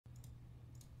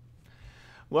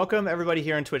Welcome everybody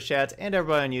here in Twitch chat and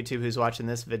everybody on YouTube who's watching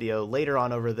this video later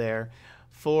on over there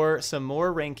for some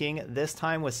more ranking, this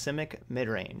time with Simic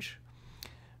Midrange.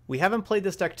 We haven't played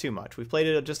this deck too much. We've played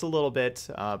it just a little bit,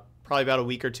 probably about a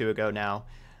week or two ago now.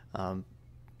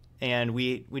 And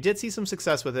we did see some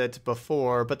success with it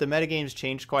before, but the metagame's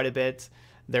changed quite a bit.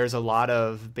 There's a lot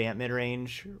of Bant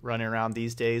midrange running around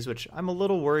these days, which I'm a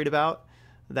little worried about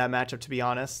that matchup, to be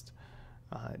honest.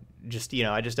 I just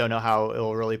don't know how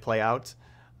it'll really play out.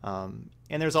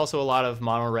 And there's also a lot of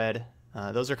mono red.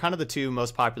 Those are kind of the two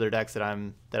most popular decks that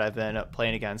I've been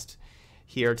playing against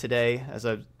here today as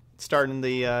I'm starting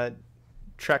the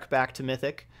trek back to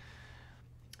Mythic.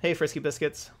 Hey, Frisky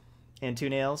Biscuits and Two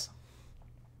Nails.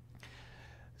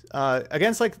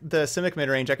 Against like the Simic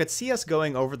midrange, I could see us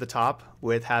going over the top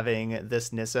with having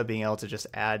this Nissa being able to just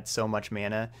add so much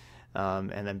mana,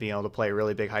 and then being able to play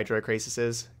really big Hydroid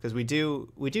Crasis, because we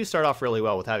do start off really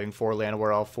well with having 4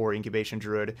 Llanowar Elf, 4 Incubation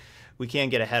Druid. We can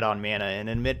get ahead on mana, and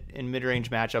in mid-range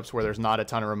matchups where there's not a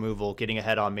ton of removal, getting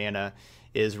ahead on mana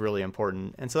is really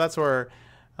important. And so that's where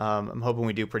I'm hoping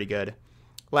we do pretty good.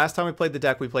 Last time we played the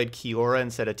deck, we played Kiora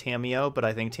instead of Tamiyo, but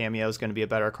I think Tamiyo is going to be a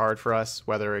better card for us,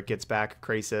 whether it gets back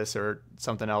Crasis or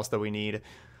something else that we need,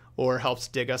 or helps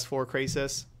dig us for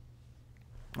Crasis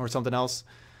or something else.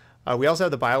 We also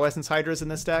have the Bioessence Hydras in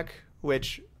this deck,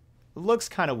 which looks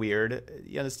kind of weird.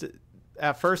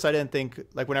 At first, I didn't think,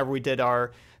 like whenever we did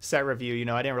our set review,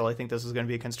 I didn't really think this was going to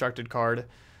be a constructed card,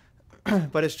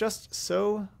 but it's just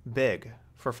so big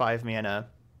for 5 mana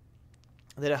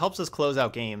that it helps us close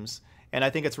out games. And I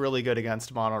think it's really good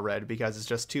against mono red because it's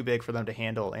just too big for them to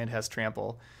handle and has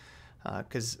trample.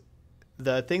 Because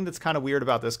the thing that's kind of weird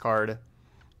about this card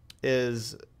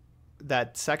is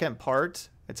that second part.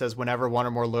 It says whenever 1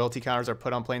 or more loyalty counters are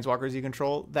put on planeswalkers you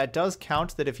control. That does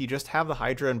count that if you just have the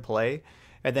Hydra in play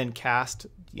and then cast,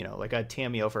 like a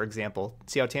Tamiyo, for example.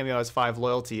 See how Tamiyo has 5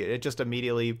 loyalty? It just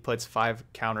immediately puts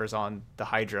 5 counters on the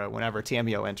Hydra whenever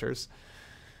Tamiyo enters.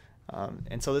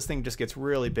 And so this thing just gets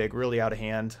really big, really out of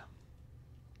hand.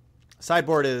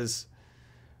 Sideboard is,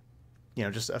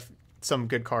 just some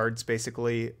good cards,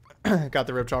 basically. Got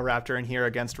the Ripjaw Raptor in here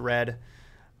against red.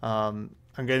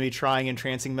 I'm going to be trying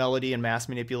Entrancing Melody and Mass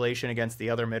Manipulation against the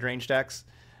other midrange decks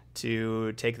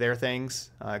to take their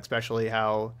things, especially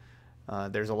how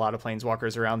there's a lot of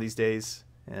Planeswalkers around these days.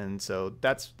 And so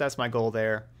that's my goal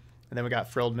there. And then we got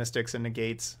Frilled Mystics and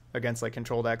Negates against like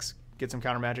control decks. Get some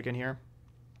counter magic in here.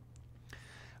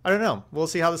 I don't know. We'll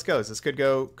see how this goes. This could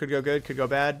go good, could go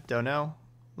bad. Don't know.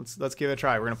 Let's give it a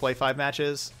try. We're gonna play 5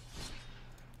 matches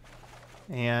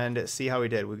and see how we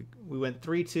did. We went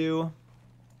 3-2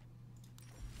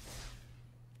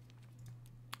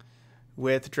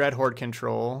 with Dreadhorde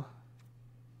control.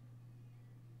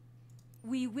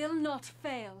 We will not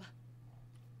fail.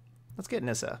 Let's get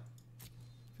Nissa.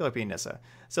 I feel like being Nissa.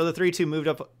 So the 3-2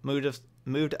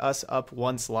 moved us up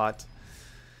 1 slot.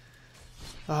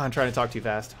 Oh, I'm trying to talk too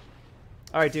fast.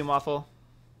 All right, Doom Waffle.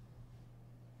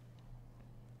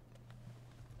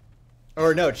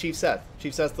 Or no, Chief Seth.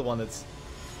 Chief Seth's the one that's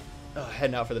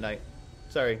heading out for the night.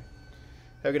 Sorry.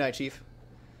 Have a good night, Chief.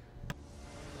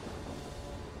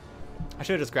 I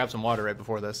should have just grabbed some water right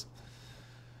before this.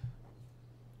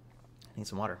 I need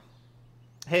some water.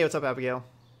 Hey, what's up, Abigail?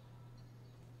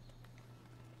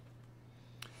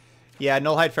 Yeah,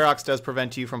 Nullhide Ferox does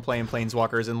prevent you from playing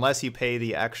Planeswalkers unless you pay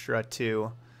the extra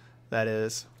 2, that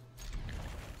is.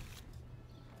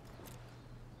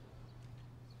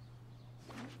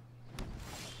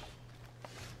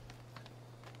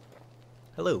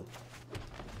 Hello.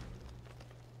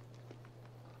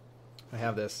 I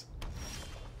have this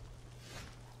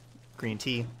green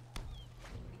tea.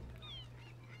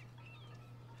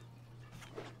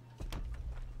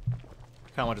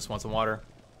 Kind of just want some water.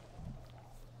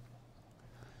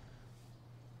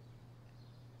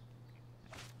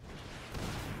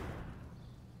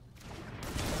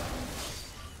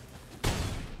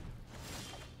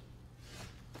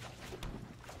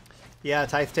 Yeah,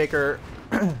 Tithe Taker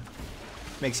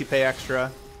makes you pay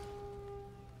extra.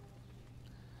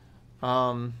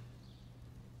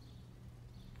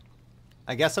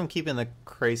 I guess I'm keeping the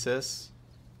Crasis.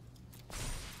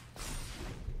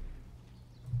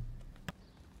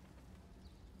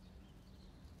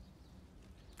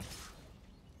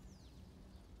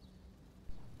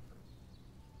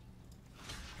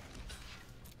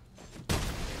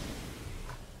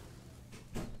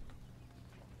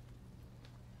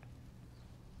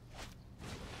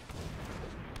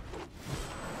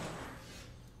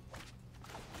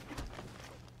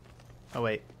 Oh,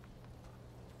 wait.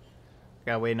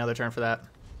 Gotta wait another turn for that.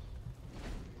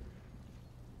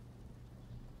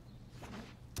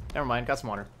 Never mind, got some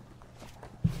water.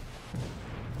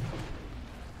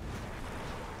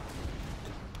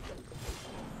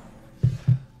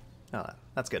 Oh,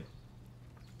 that's good.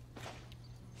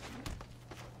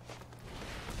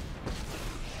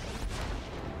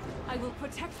 I will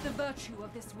protect the virtue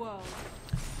of this world.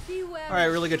 Beware. All right,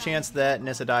 really good chance that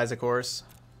Nissa dies, of course.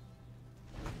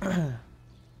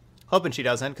 Hoping she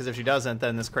doesn't, because if she doesn't,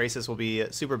 then this crisis will be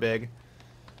super big.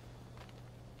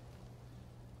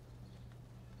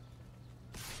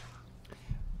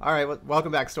 All right,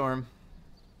 welcome back, Storm.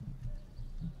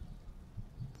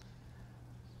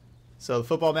 So the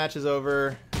football match is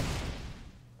over.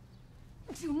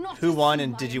 Who won,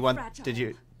 and did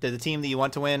the team that you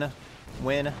want to win?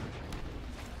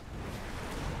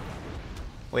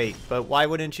 Wait, but why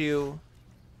wouldn't you?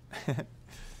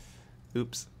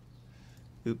 Oops.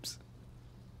 Oops.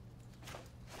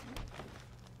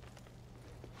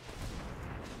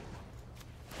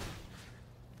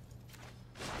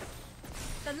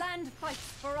 The land fights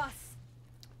for us.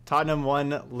 Tottenham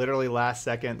won literally last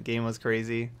second. Game was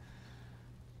crazy.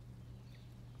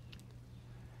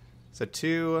 So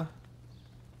 2,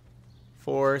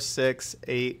 4, 6,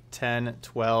 8, 10,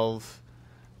 12.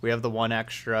 We have the 1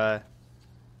 extra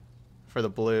for the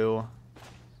blue.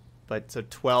 But so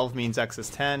 12 means X is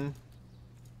 10.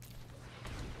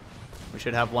 We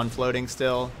should have 1 floating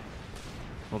still.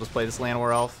 We'll just play this Land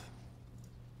War Elf.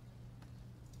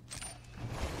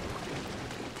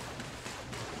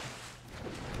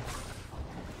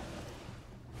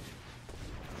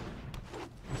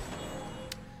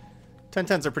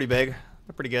 Ten-tens are pretty big.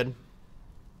 They're pretty good.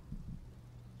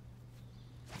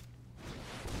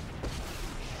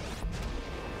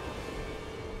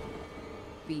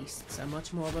 Beasts are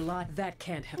much more reliable. That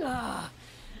can't happen.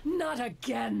 Not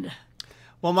again.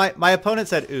 Well, my opponent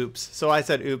said oops, so I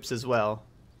said oops as well.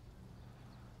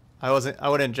 I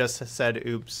wouldn't just have said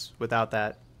oops without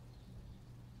that.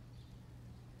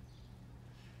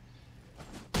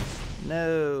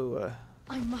 No.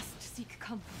 I must seek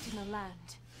comfort in a land.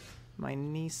 My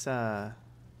Nissa.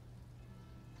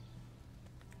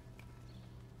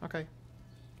 Okay.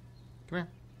 Come here.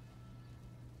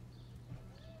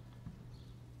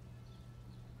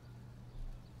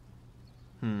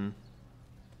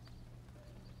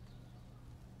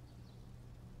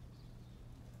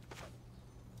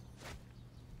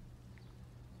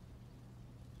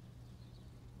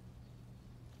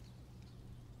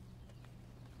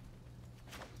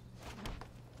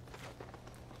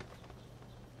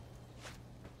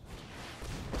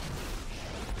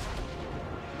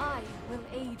 I will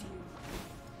aid you.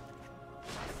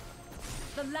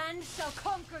 The land shall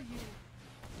conquer you.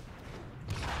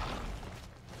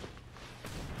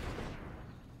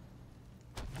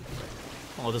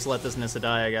 I'll just let this Nissa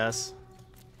die, I guess.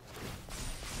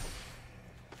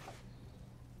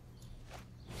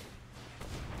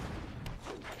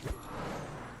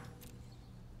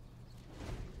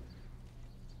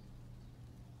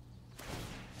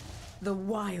 The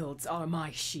wilds are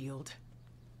my shield.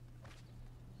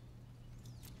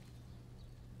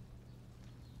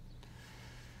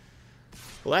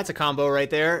 Well, that's a combo right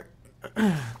there.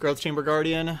 Growth Chamber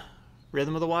Guardian,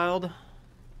 Rhythm of the Wild.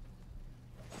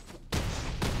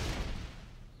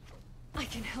 I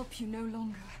can help you no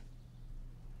longer.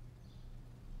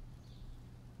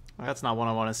 That's not one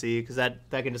I want to see, because that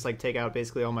can just like take out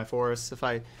basically all my forests if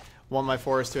I want my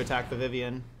forest to attack the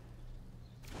Vivian.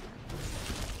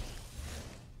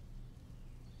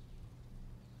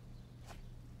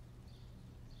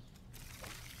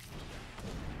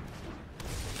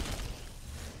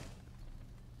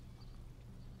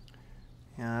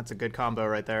 Yeah, that's a good combo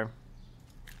right there.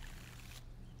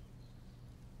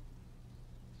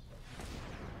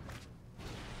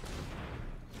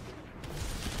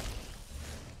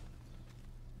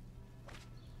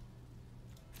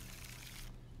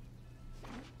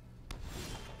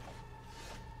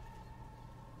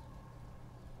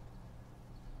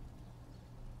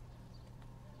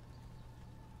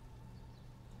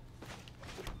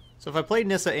 So if I played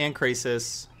Nissa and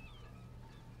Krasis,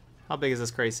 how big is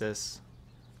this Krasis?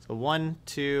 So 1,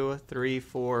 2, 3,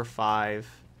 4,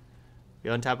 5. We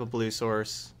untap a blue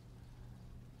source.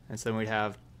 And so then we'd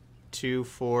have 2,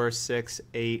 4, 6,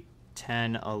 8,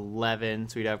 10, 11.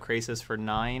 So we'd have Krasis for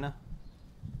 9. And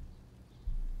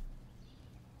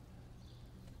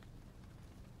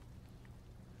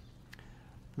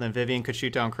then Vivian could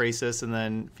shoot down Krasis, and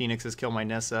then Phoenixes kill my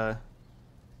Nissa.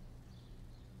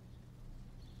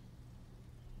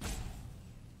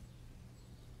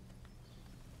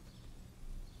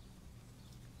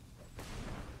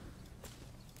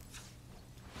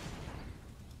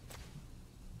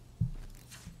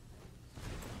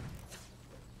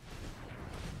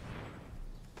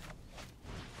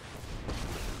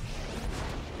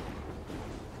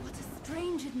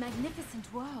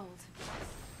 magnificent world.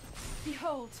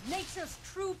 Behold, nature's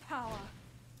true power.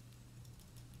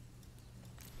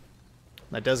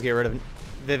 That does get rid of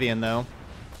Vivian, though.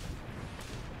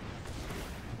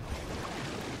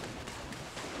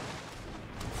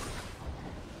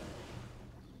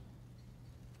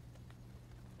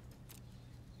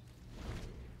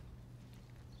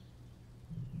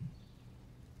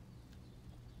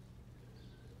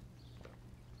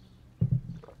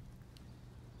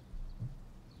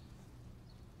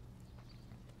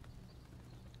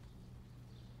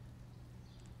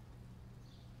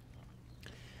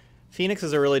 Phoenix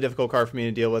is a really difficult card for me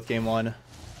to deal with game one.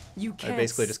 You can't I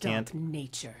basically just stop can't.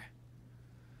 nature.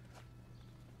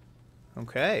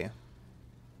 Okay.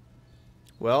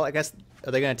 Well, I guess,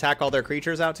 are they going to attack all their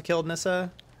creatures out to kill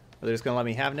Nissa? Or are they just going to let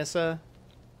me have Nissa?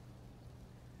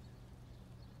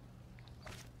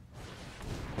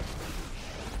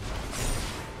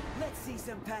 Let's see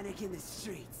some panic in the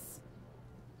streets.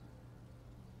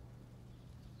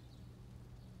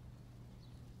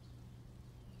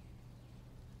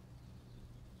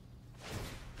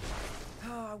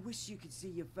 Oh, I wish you could see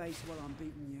your face while I'm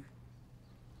beating you.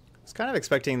 I was kind of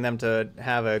expecting them to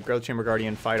have a Growth Chamber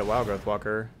Guardian fight a Wild Growth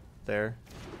Walker there.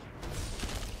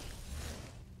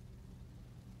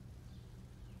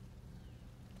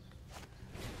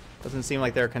 Doesn't seem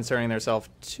like they're concerning themselves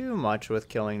too much with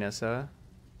killing Nissa.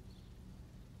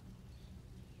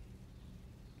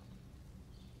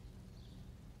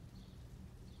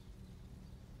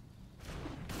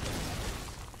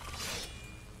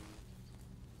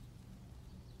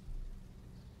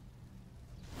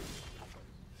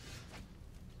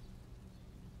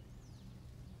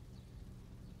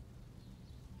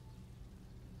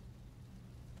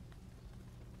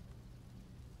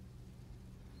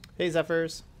 Hey,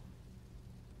 Zephyrs.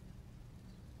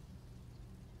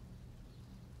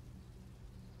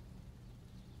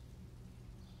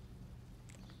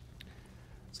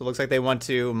 So it looks like they want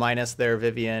to minus their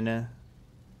Vivian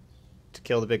to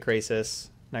kill the big Krasis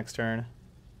next turn.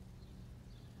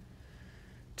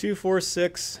 2, 4,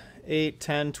 6, 8,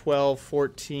 10, 12,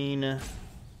 14,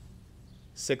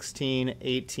 16,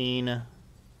 18.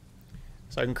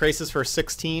 So I can Krasis for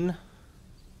 16.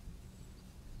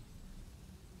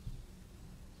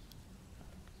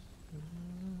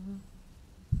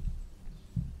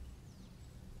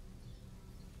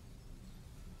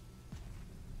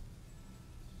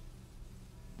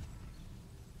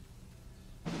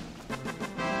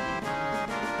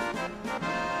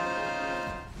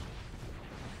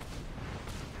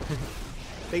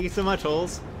 Thank you so much,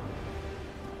 Holes.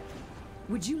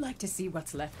 Would you like to see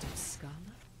what's left of Scala?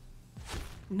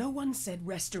 No one said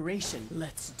restoration.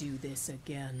 Let's do this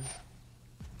again.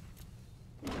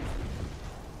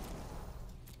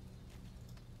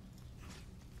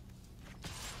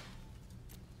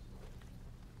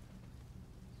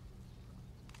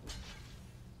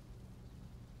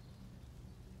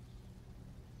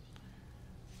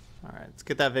 Alright, let's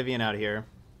get that Vivian out of here.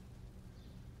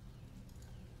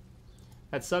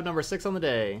 That's sub number 6 on the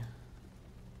day.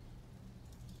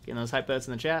 Getting those hype votes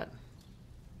in the chat.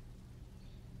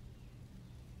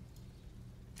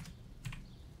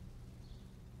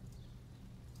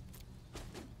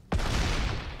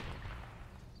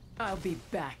 I'll be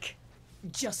back.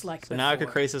 Just like So before. now I could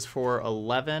Krasis for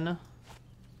 11.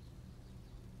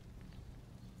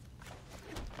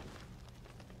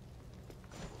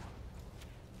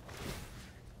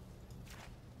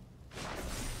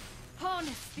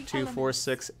 Harness the 2, 4, elements.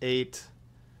 6, 8,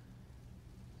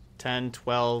 10,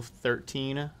 12,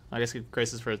 13. I guess I could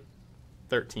Krasis for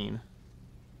 13.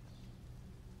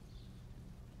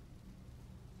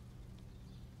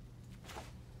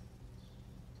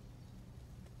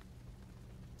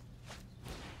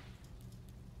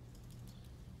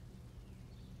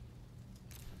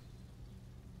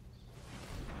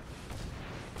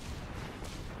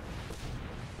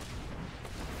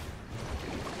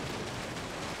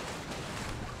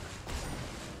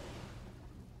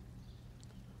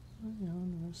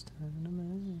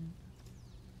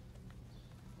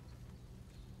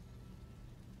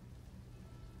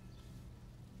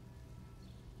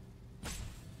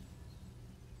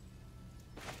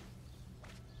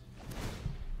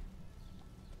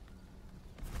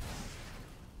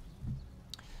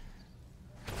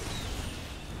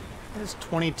 There's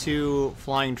 22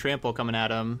 Flying Trample coming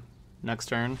at him next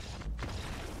turn.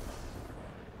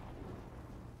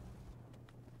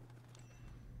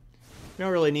 We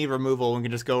don't really need removal. We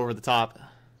can just go over the top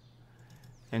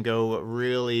and go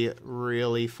really,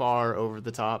 really far over the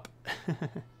top.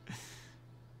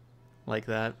 Like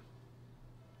that.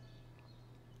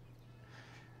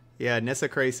 Yeah, Nissa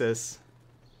Krasis.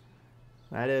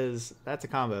 That's a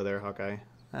combo there, Hawkeye.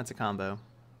 That's a combo.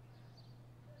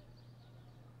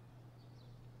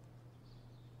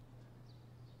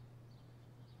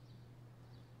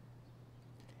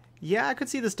 Yeah, I could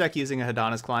see this deck using a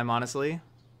Hadana's Climb, honestly.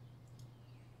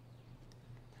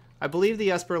 I believe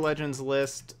the Esper Legends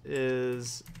list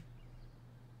is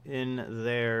in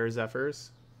there,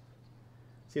 Zephyrs.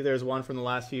 See if there's one from the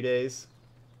last few days.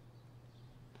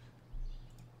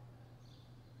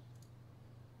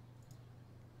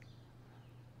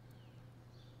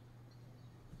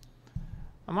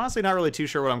 I'm honestly not really too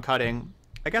sure what I'm cutting.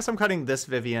 I guess I'm cutting this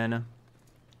Vivian.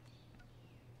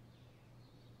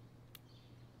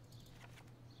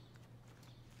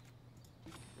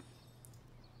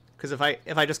 Because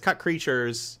if I just cut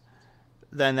creatures,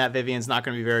 then that Vivian's not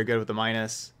going to be very good with the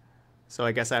minus. So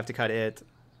I guess I have to cut it.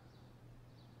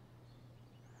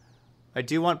 I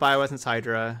do want Bioessence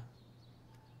Hydra.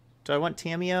 Do I want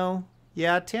Tameo?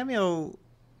 Yeah, Tameo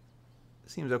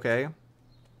seems okay.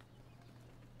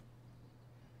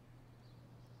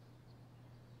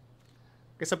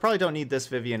 Guess I probably don't need this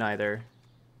Vivian either,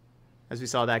 as we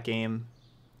saw that game.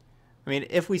 I mean,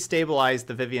 if we stabilize,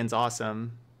 the Vivian's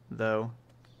awesome, though.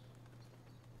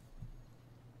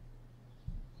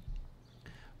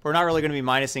 We're not really going to be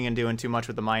minusing and doing too much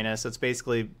with the minus. It's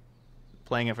basically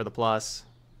playing it for the plus.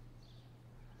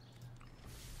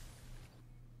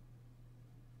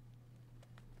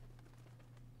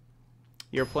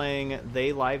 You're playing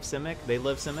They Live Simic? They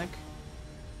Live Simic?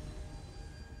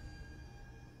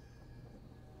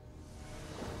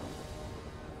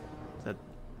 Is that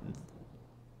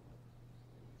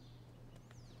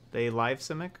They Live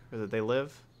Simic? Or is it They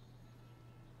Live?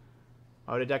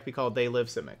 Why would a deck be called They Live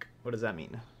Simic? What does that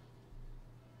mean?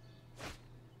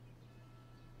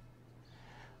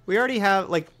 We already have,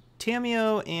 like,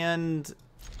 Tameo and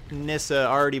Nissa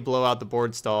already blow out the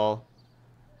board stall.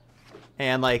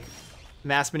 And, like,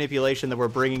 Mass Manipulation that we're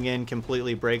bringing in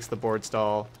completely breaks the board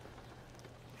stall.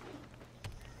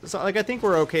 So, like, I think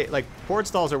we're okay. Like, board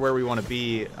stalls are where we want to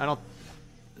be.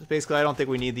 Basically, I don't think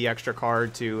we need the extra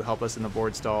card to help us in the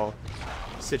board stall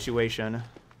situation.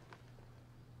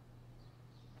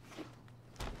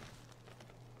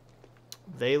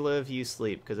 They live, you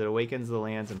sleep, because it awakens the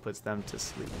lands and puts them to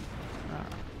sleep. Ah.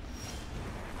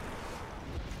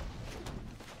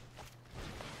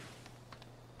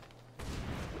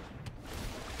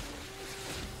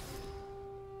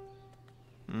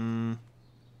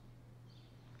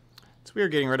 It's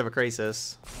weird getting rid of a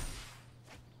Krasis.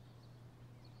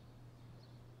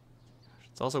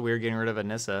 It's also weird getting rid of a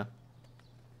Nissa.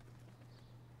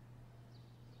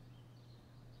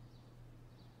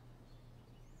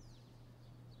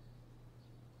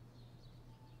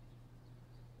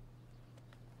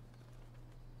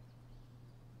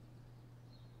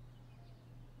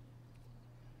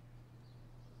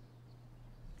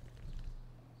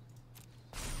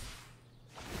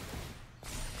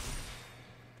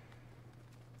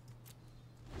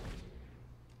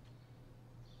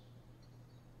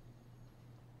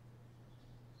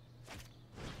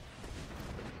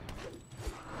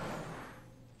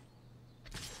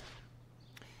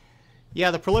 Yeah,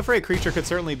 the Proliferate creature could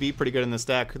certainly be pretty good in this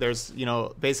deck. There's, you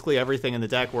know, basically everything in the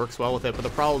deck works well with it, but the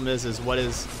problem is what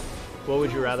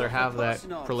would you rather have that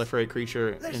Proliferate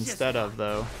creature instead of,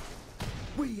 though?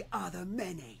 We are the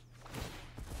many.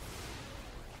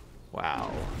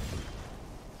 Wow.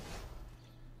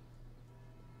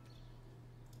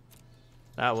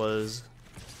 That was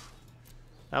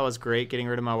great, getting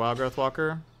rid of my Wild Growth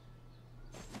Walker.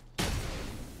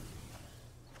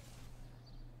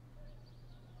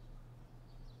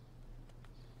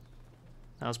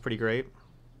 That was pretty great.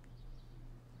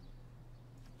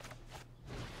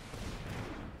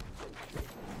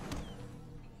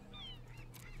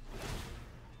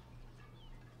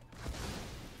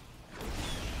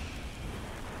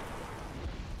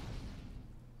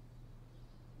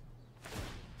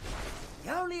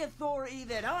 The only authority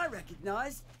that I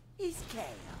recognize is chaos.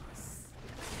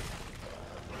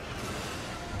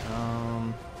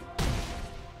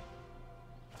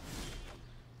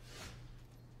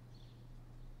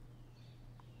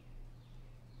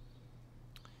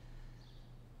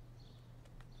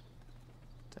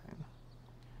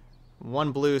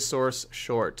 One blue source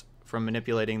short from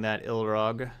manipulating that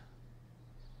Ilrog.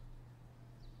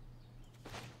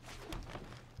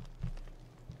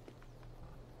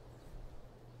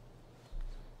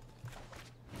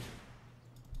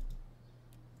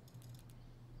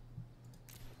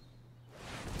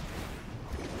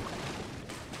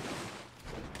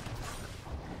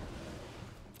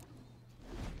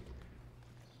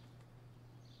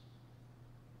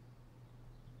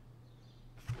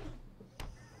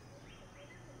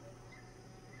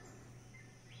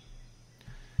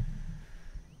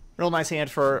 Real nice hand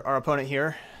for our opponent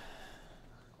here.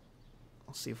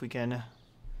 We'll see if we can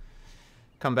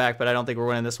come back, but I don't think we're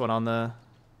winning this one on the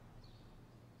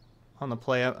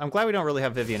play. I'm glad we don't really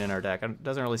have Vivian in our deck. It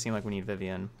doesn't really seem like we need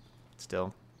Vivian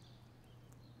still.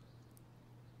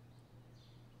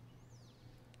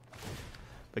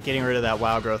 But getting rid of that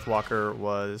Wild Growth Walker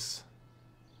was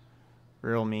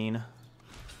real mean.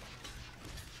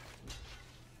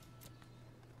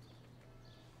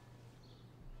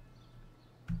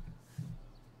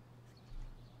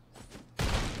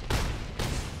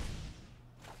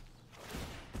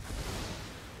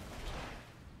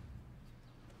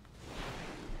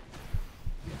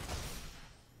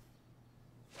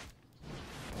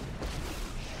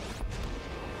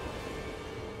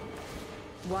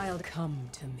 Wild, come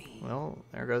to me. Well,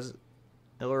 there goes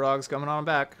Illarog's coming on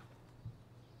back.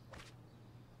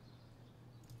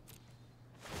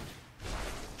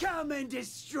 Come and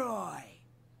destroy.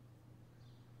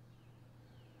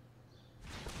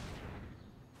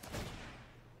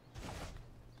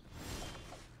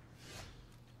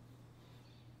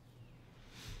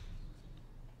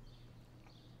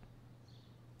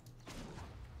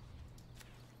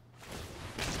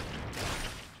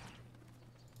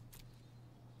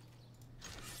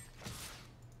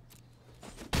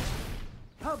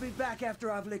 I'll be back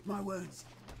after I've licked my wounds.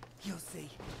 You'll see.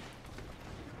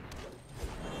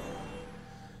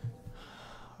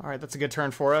 All right, that's a good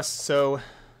turn for us. So,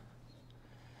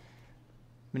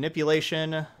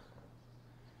 manipulation.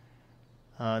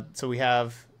 So we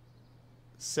have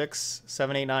 6,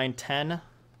 7, 8, 9, 10.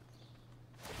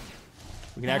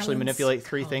 We can actually manipulate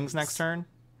 3 things next turn.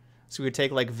 So we would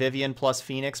take like Vivian plus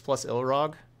Phoenix plus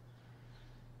Ilrog.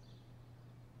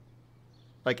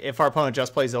 Like, if our opponent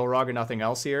just plays Ilrog and nothing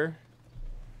else here.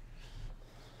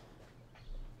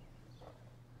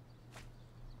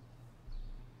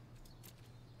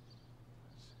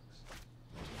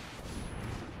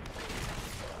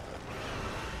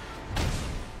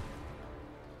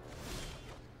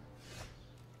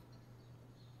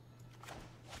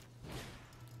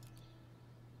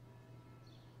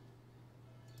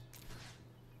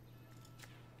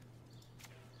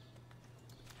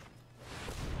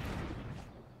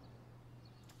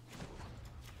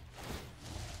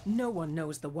 No one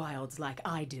knows the wilds like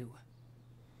I do.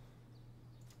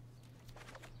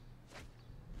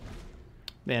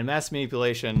 Man, Mass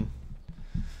Manipulation.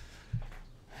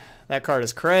 That card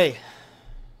is cray.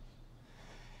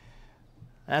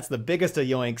 That's the biggest of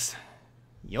yoinks.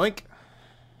 Yoink.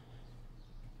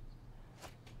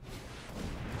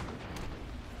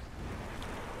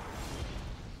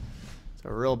 It's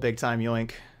a real big time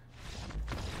yoink.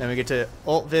 Then we get to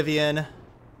ult Vivian.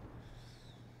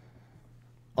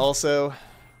 Also,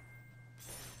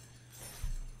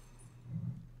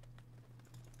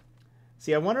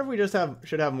 see, I wonder if we just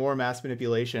should have more Mass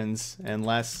Manipulations and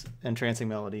less Entrancing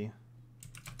Melody.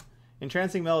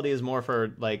 Entrancing Melody is more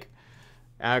for like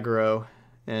aggro,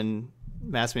 and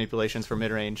Mass Manipulations for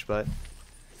mid range. But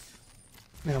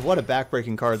man, what a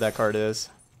backbreaking card that card is!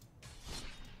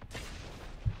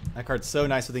 That card's so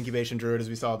nice with Incubation Druid, as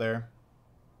we saw there.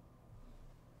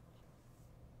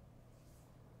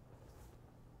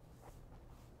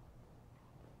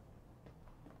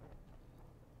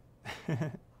 The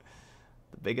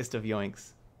biggest of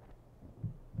yoinks.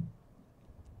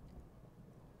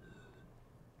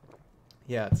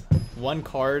 Yeah, it's one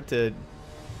card to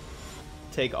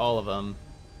take all of them.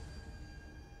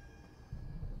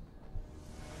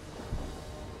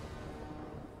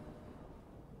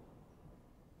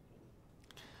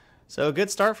 So a good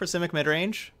start for Simic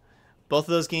Midrange. Both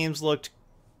of those games looked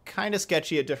kind of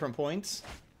sketchy at different points,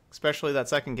 especially that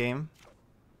second game.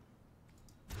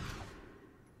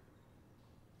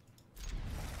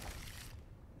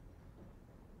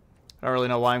 I don't really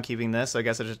know why I'm keeping this. I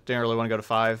guess I just didn't really want to go to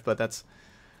 5, but that's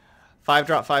 5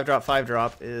 drop, 5 drop, 5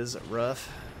 drop is rough.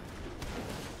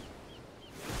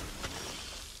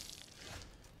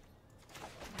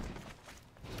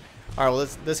 All right, well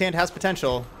this hand has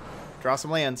potential. Draw some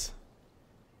lands.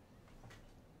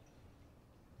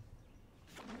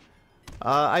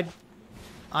 I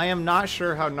am not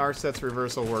sure how Narset's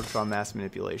Reversal works on Mass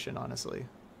Manipulation, honestly.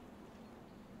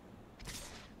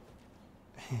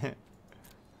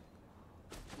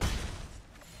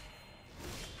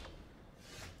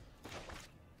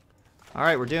 All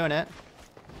right, we're doing it.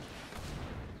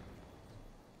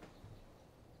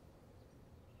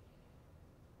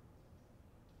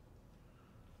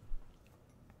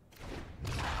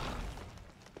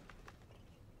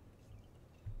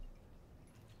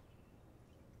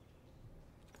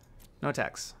 No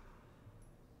attacks.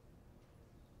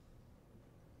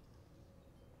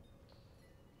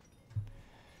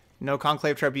 No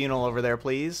Conclave Tribunal over there,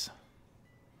 please.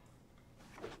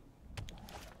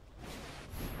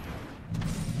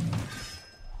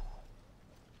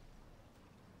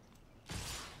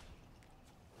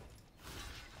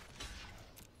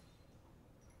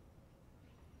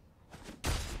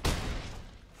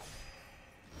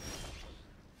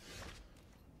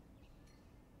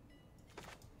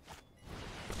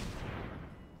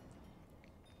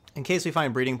 In case we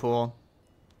find Breeding Pool.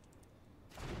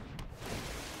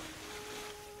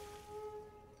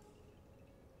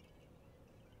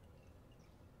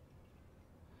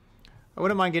 I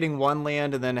wouldn't mind getting one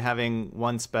land and then having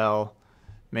one spell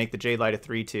make the Jade Light a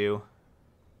 3/2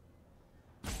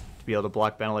 to be able to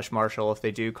block Benelish Marshal if they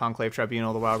do Conclave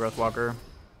Tribunal the Wildgrowth Walker.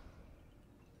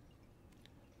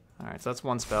 Alright, so that's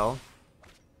one spell.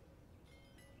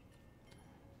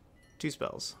 Two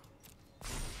spells.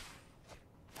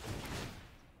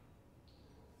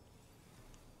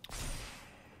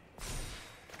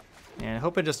 And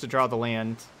hoping just to draw the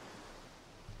land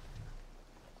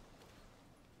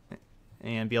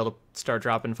and be able to start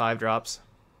dropping 5-drops.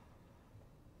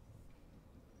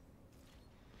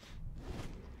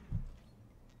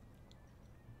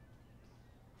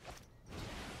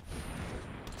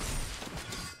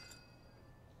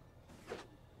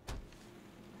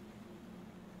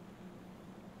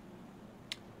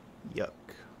 Yuck.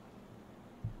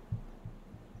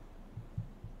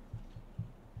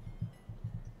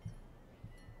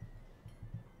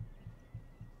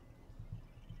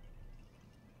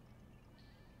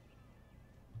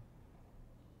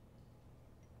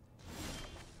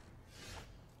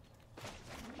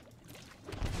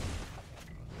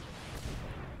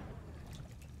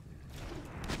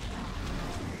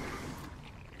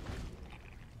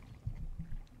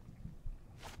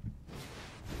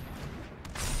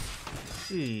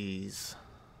 Jeez.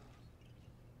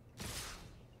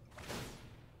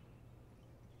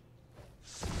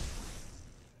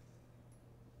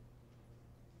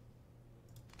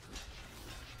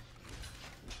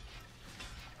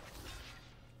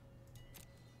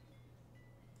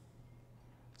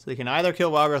 So they can either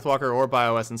kill Wildgrowth Walker or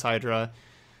Bioessence Hydra.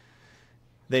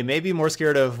 They may be more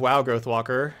scared of Wildgrowth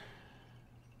Walker.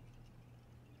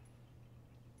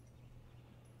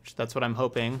 That's what I'm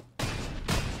hoping.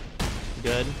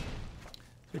 Good.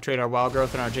 We trade our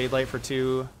Wildgrowth and our Jade Light for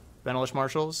 2 Benelish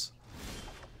Marshals.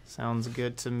 Sounds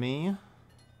good to me.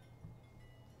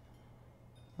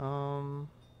 Let's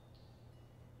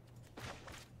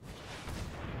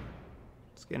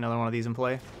get another one of these in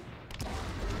play.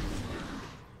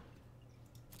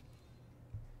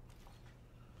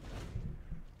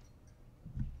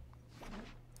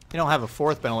 You don't have a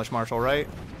 4th Benelish Marshal, right?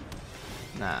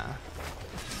 Nah.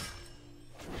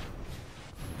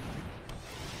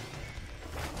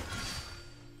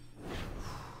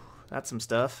 That's some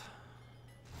stuff.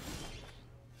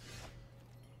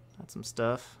 That's some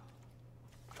stuff.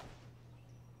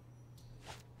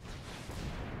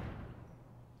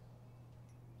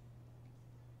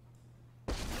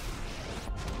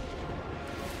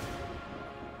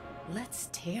 Let's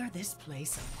tear this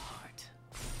place apart.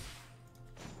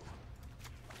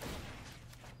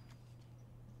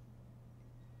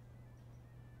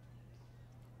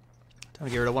 Time to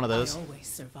get rid of one of those. I always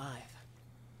survive.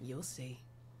 You'll see.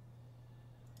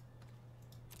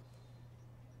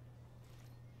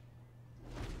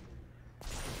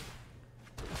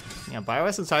 Yeah,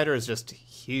 Bioessence Hydra is just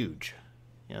huge.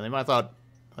 You know, they might have thought,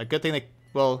 like, good thing they,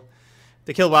 well, if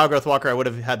they killed Wildgrowth Walker, I would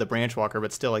have had the Branch Walker,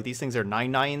 but still, like, these things are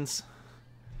 9/9s.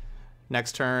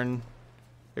 Next turn,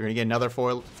 they're going to get another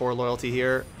 4 loyalty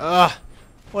here. Ugh,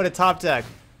 what a top deck.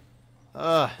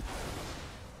 Ugh.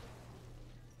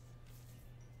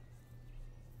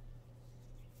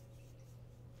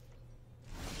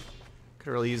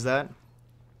 Could really use that.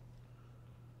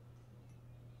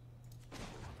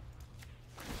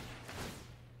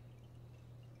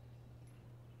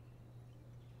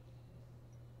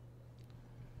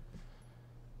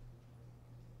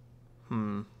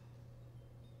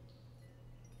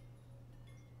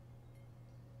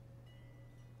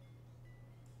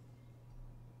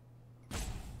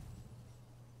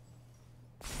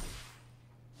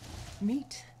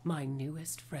 Meet my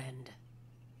newest friend.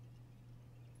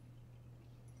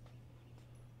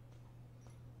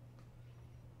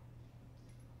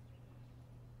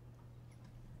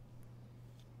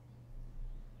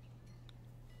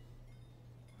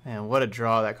 Man, what a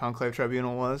draw that Conclave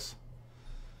Tribunal was.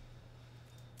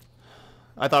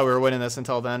 I thought we were winning this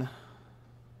until then.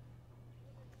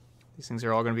 These things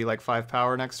are all going to be like 5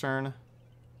 power next turn.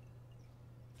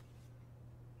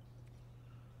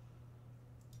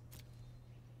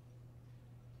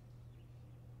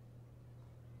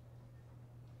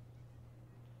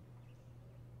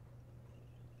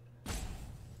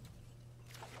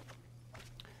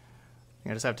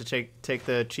 I just have to take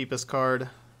the cheapest card.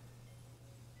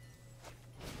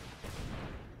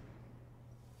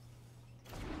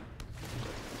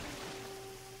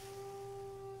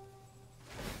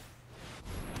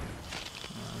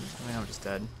 I mean, I'm just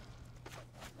dead.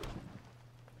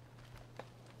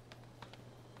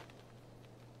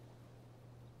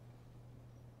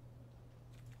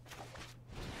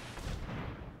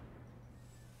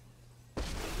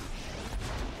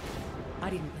 I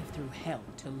didn't live through hell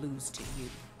to lose to you.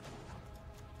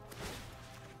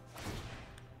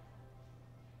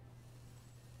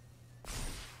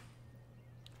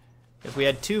 If we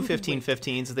had two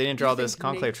 15/15s, if they didn't draw You this think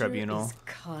Conclave nature Tribunal, is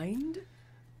kind?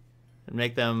 and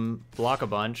make them block a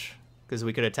bunch, because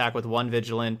we could attack with one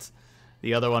Vigilant,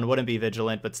 the other one wouldn't be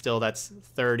Vigilant, but still that's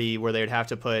 30, where they'd have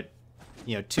to put,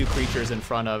 you know, 2 creatures in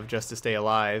front of just to stay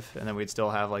alive, and then we'd still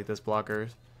have like this blocker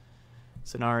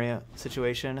scenario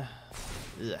situation.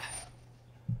 Ugh.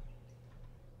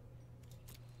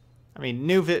 I mean,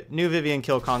 new Vivian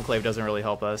kill Conclave doesn't really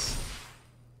help us.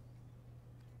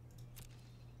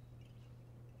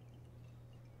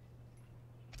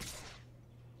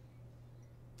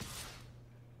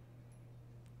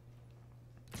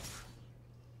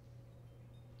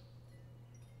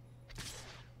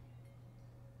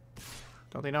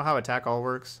 Don't they know how attack all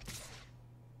works?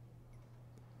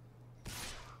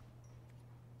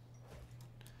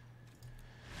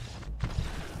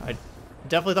 I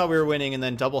definitely thought we were winning, and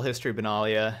then double history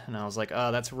Benalia, and I was like,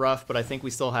 oh, that's rough, but I think we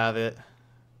still have it.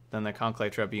 Then the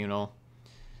Conclave Tribunal,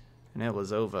 and it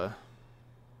was over.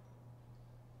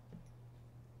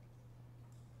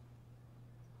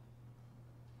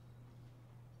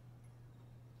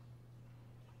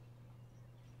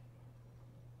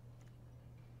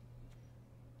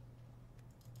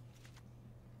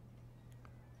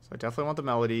 So I definitely want the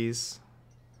melodies.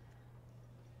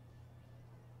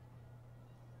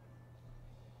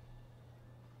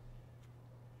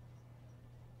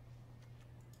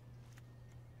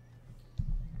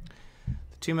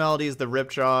 The 2 melodies, the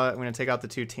Ripjaw. I'm going to take out the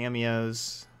 2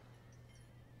 Tamios.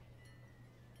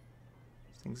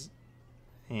 Things,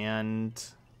 and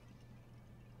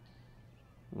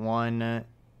 1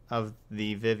 of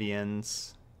the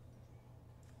Vivians.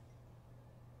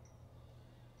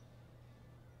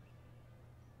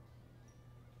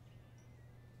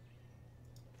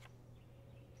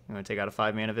 I'm going to take out a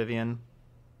 5-mana Vivian.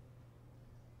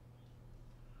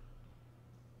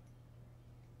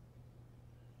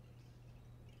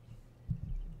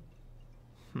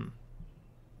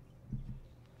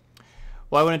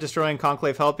 Why wouldn't destroying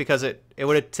Conclave help? Because it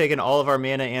would have taken all of our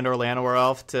mana and our Llanowar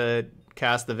Elf to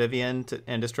cast the Vivian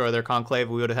and destroy their Conclave.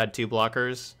 We would have had 2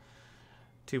 blockers.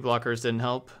 2 blockers didn't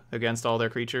help against all their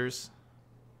creatures.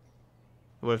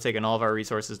 It would have taken all of our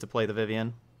resources to play the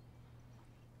Vivian.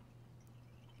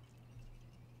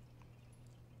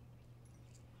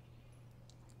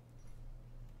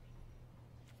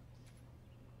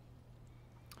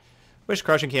 Wish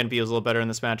Crushing Canopy was a little better in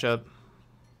this matchup.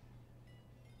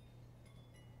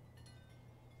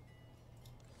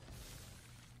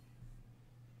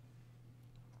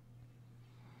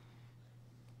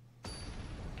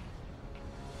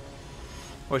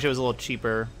 Wish it was a little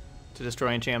cheaper to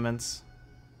destroy enchantments.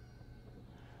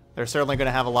 They're certainly going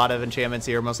to have a lot of enchantments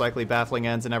here, most likely Baffling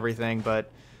Ends and everything, but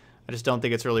I just don't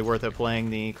think it's really worth it playing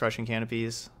the Crushing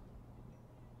Canopies.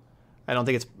 I don't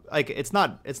think it's like it's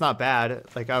not bad.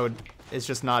 Like it's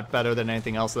just not better than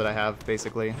anything else that I have,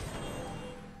 basically.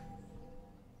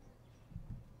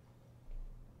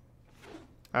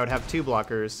 I would have 2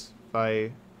 blockers if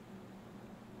I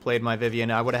played my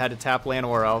Vivian. I would have had to tap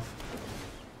Llanowar Elf.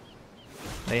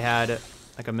 They had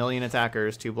like 1 million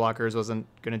attackers. 2 blockers wasn't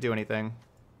going to do anything.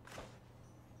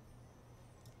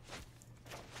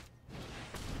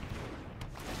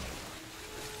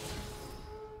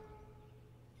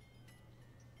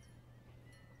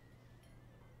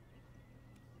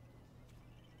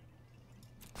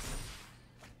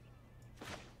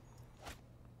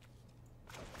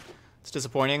 It's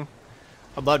disappointing.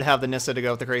 I'd love to have the Nissa to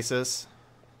go with the Krasis.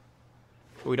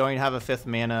 But we don't even have a 5th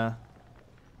mana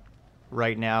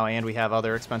right now, and we have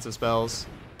other expensive spells.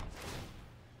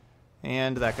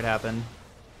 And that could happen.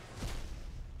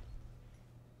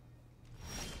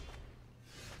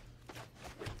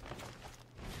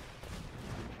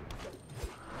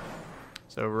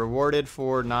 So rewarded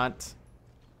for not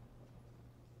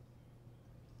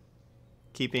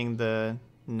keeping the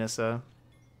Nissa.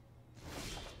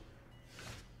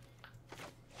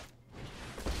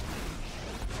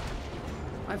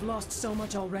 I've lost so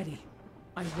much already.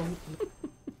 I won't.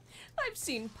 I've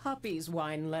seen puppies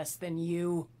whine less than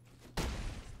you.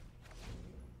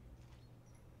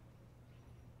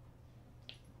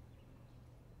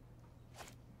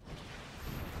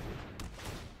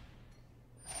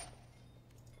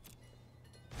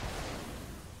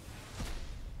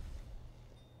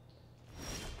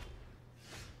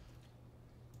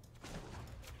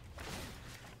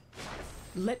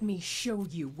 Let me show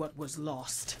you what was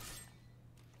lost.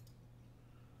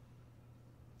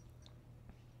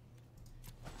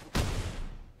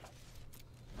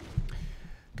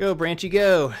 Go, Branchy,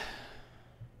 go.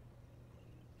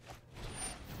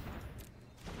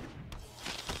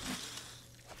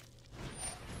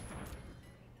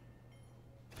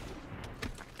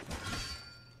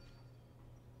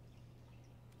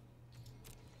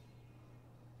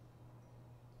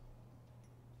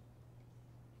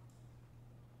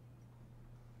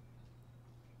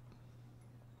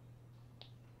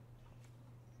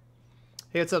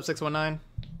 Hey, what's up, 619?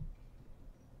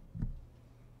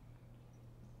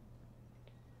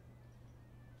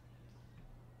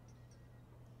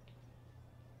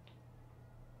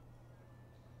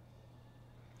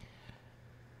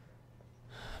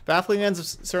 Baffling Ends have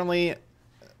certainly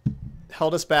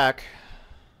held us back.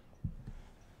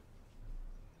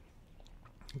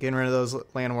 Getting rid of those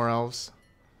land war elves.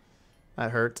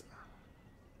 That hurt.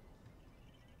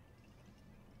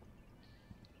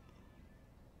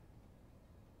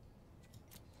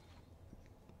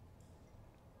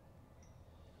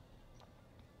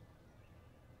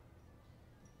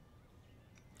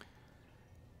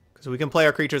 Because we can play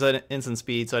our creatures at instant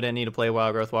speed, so I didn't need to play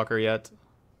Wild Growth Walker yet.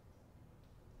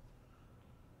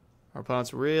 Our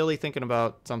opponent's really thinking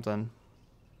about something.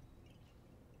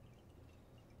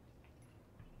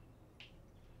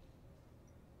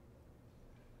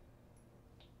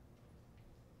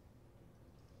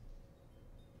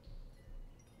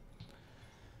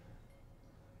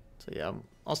 So yeah,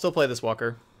 I'll still play this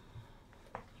Walker.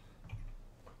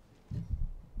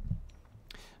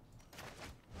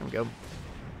 There we go.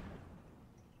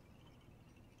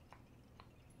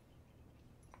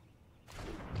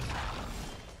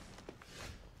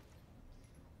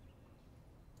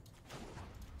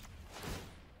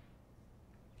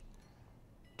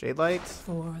 Jade Light?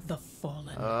 For the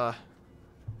fallen.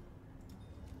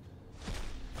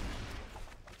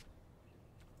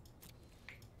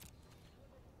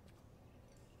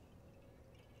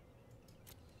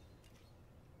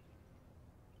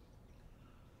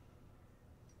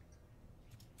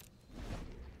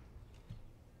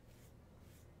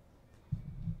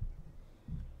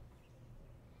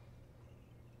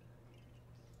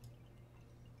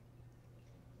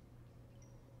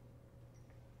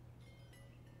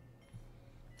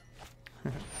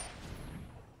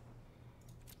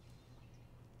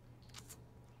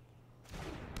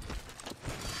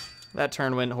 That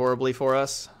turn went horribly for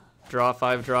us. Draw a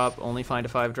 5-drop, only find a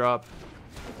 5-drop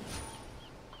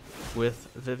with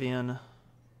Vivian.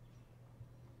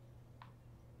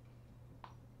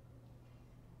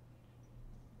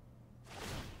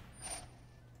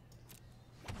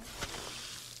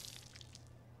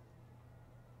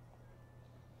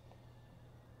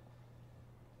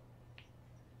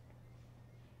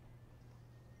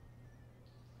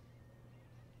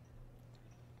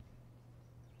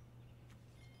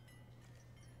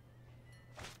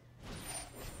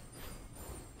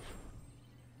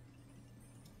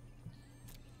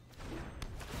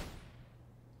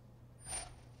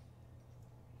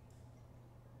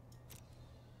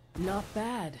 Not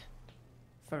bad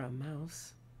for a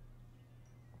mouse.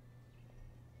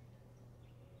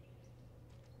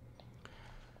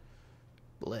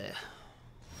 Bleh.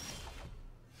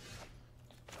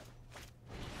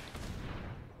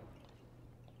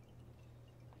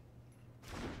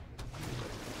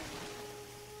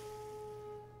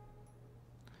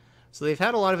 So they've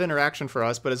had a lot of interaction for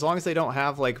us, but as long as they don't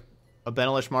have like a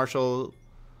Benelish Marshal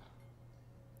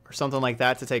or something like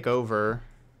that to take over,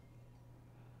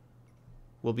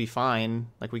 we'll be fine.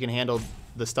 Like, we can handle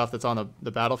the stuff that's on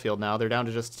the battlefield now. They're down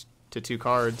to just 2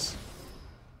 cards.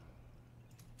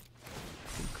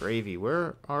 Gravy.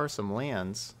 Where are some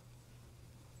lands?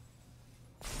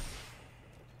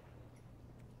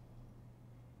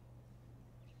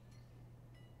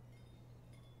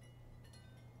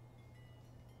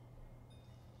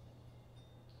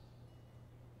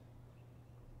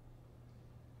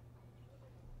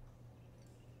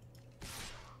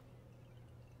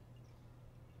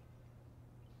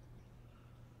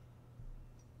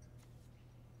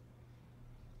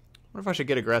 I wonder if I should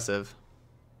get aggressive.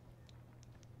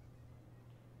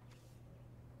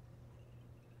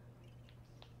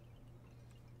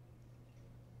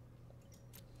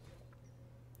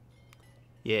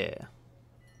 Yeah.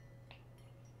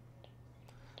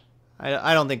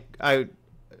 I don't think...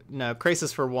 No,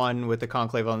 Krasis for 1 with the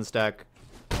Conclave on this deck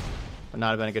would not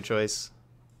have been a good choice.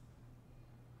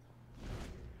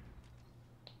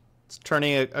 It's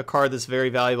turning a card that's very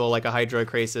valuable, like a Hydroid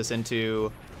Krasis,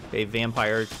 into a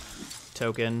Vampire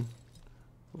token.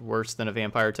 Worse than a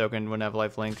Vampire token, wouldn't have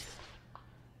lifelink.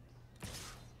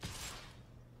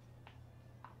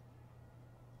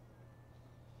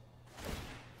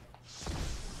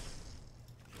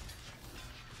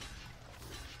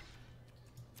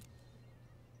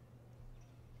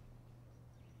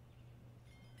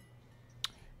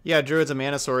 Yeah, Druid's a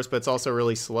mana source, but it's also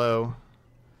really slow.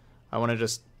 I want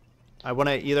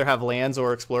to either have lands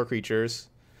or explore creatures.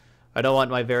 I don't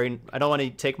want to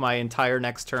take my entire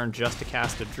next turn just to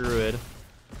cast a Druid.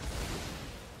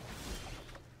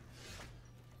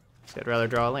 So I'd rather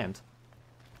draw a land.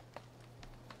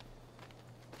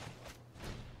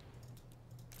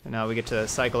 And now we get to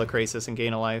cycle a Krasis and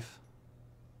gain a life.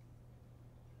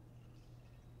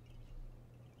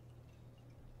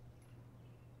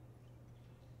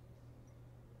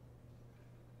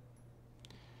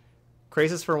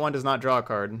 Krasis for 1 does not draw a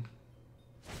card.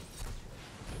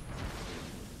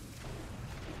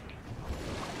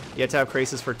 You have to have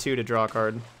Krasis for 2 to draw a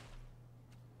card.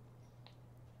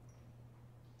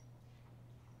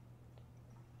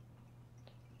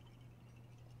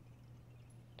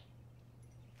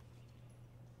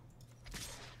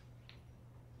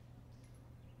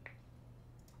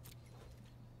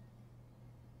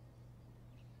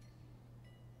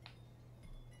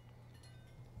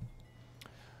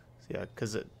 Yeah,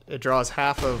 because it draws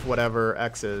half of whatever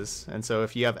X is, and so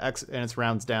if you have X, and it's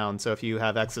rounds down, so if you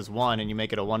have X as 1 and you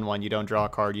make it a 1/1, you don't draw a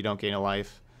card, you don't gain a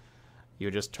life. You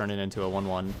would just turn it into a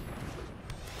 1/1.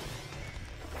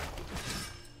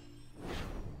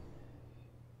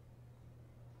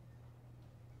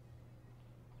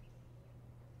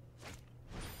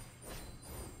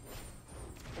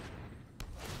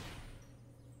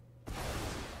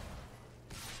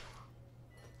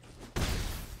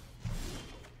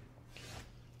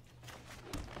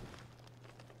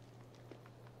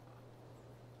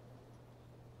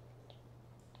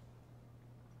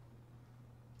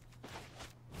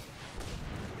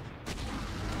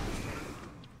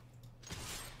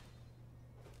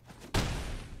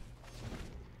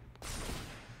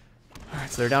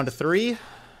 So they're down to 3.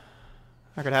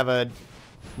 I could have a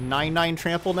 9/9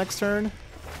 trample next turn.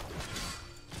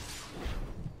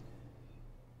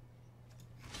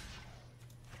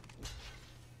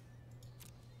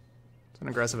 It's an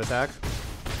aggressive attack.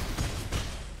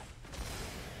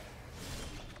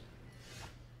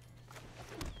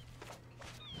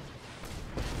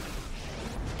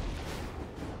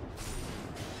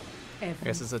 I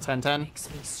guess it's a 10/10. Makes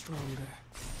me stronger.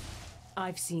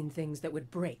 I've seen things that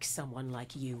would break someone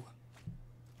like you.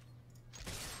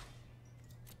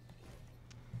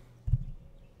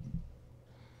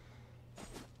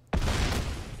 All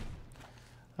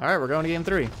right, we're going to game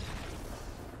 3.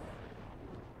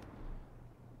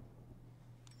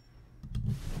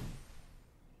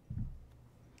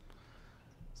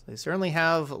 So they certainly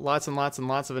have lots and lots and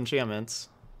lots of enchantments.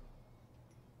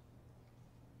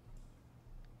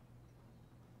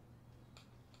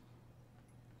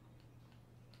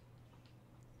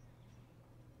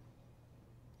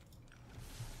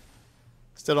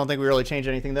 Still don't think we really changed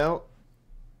anything, though.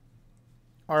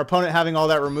 Our opponent having all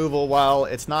that removal, while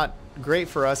it's not great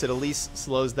for us, it at least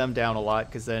slows them down a lot,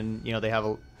 because then, you know, they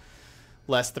have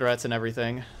less threats and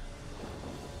everything.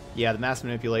 Yeah, the mass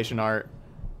manipulation art.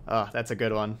 Oh, that's a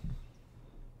good one.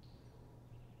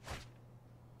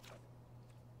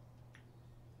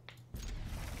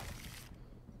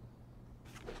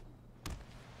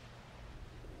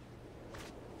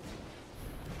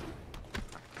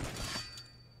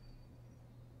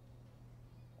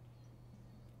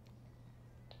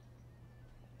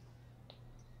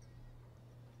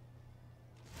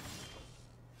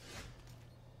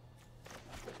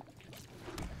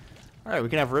 Alright, we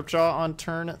can have Ripjaw on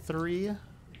turn 3,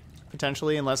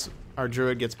 potentially, unless our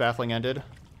Druid gets Baffling Ended.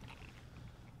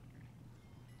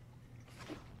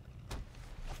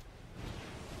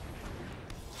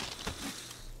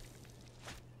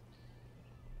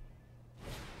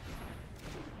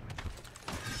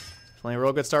 Definitely a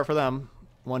real good start for them.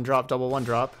 1-drop, double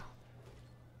 1-drop.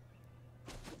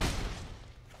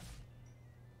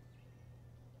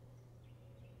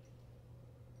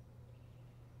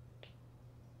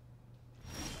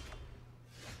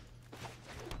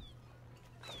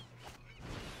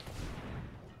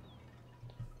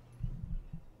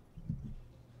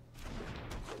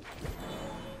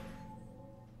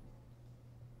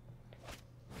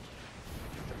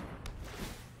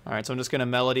 Alright, so I'm just going to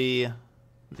Melody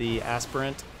the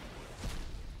Aspirant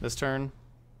this turn.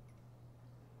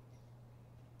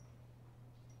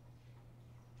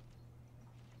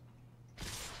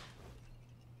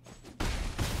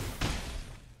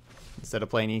 Instead of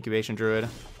playing Incubation Druid.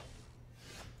 If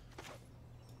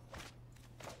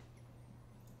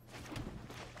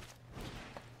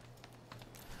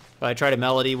I try to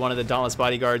Melody one of the Dauntless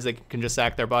Bodyguards, they can just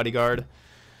sack their bodyguard.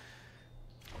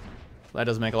 That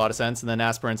doesn't make a lot of sense. And then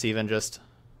Aspirant's even just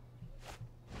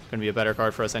going to be a better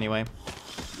card for us anyway.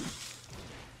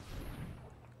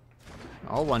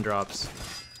 All 1-drops.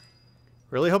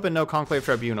 Really hoping no Conclave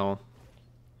Tribunal.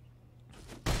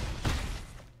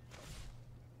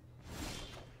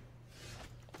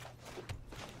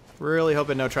 Really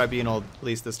hoping no Tribunal at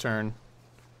least this turn.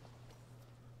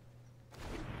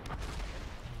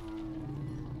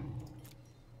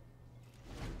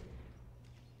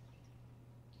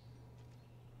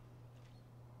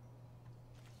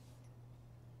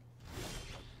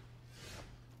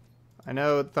 I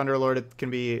know Thunderlord it can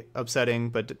be upsetting,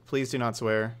 but please do not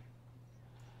swear.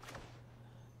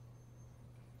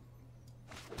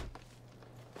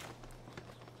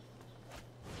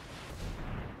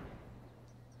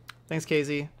 Thanks,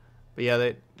 KZ. But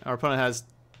yeah, our opponent has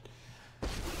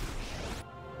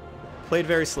played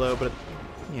very slow, but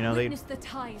you know they've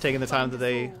taken the time that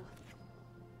they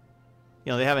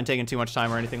haven't taken too much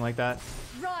time or anything like that.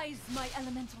 Rise, my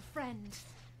elemental friend.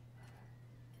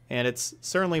 And it's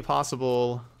certainly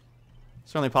possible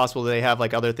that they have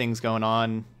like other things going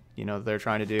on, you know, they're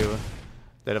trying to do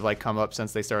that have like come up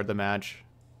since they started the match.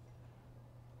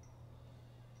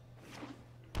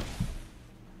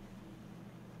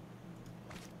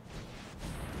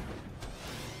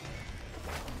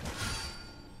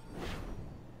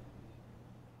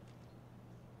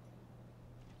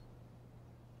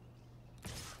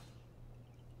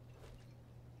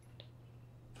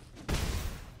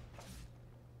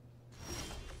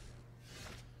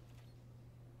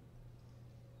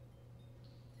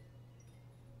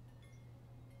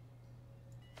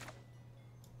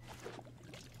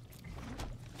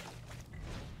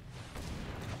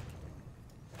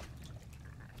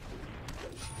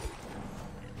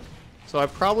 So I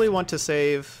probably want to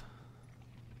save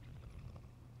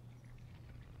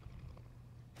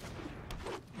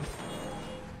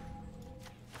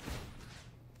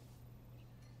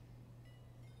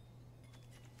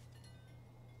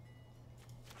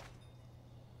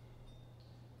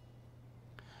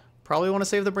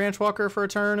the Branch Walker for a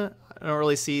turn. I don't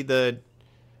really see the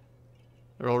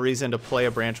real reason to play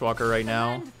a Branch Walker right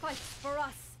now.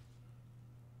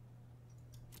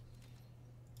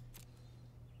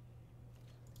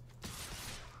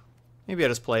 Maybe I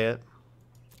just play it.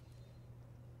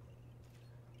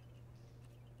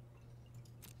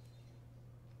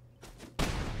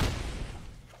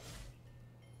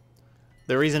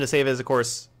 The reason to save it is, of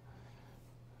course,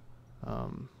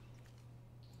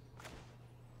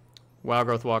 Wild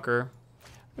Growth Walker.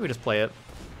 Maybe just play it.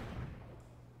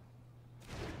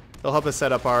 They'll help us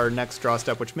set up our next draw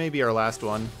step, which may be our last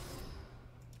one.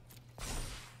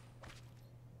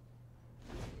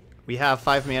 We have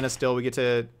 5 mana still. We get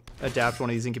to adapt one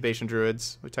of these Incubation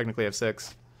Druids. We technically have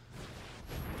 6.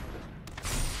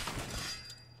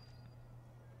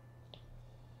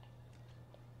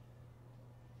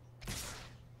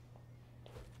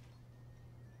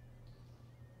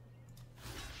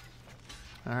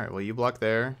 Alright, well, you block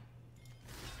there.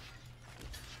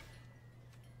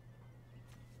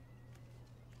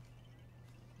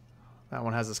 That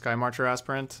one has a Sky Marcher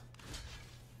Aspirant.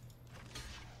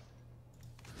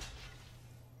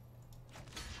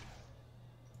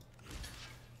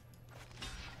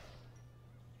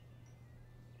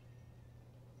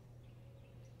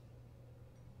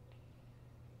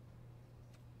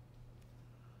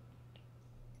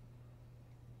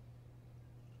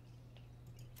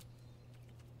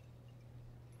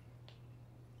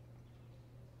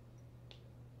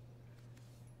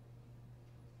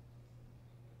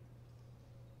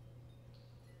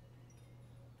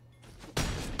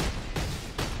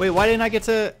 Wait, why didn't I get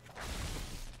to...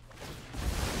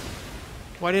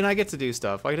 Why didn't I get to do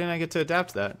stuff? Why didn't I get to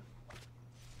adapt that?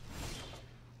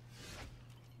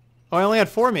 Oh, I only had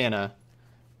 4 mana.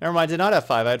 Never mind, I did not have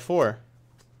 5, I had 4.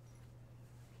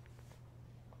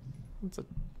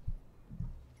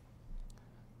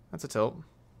 That's a tilt.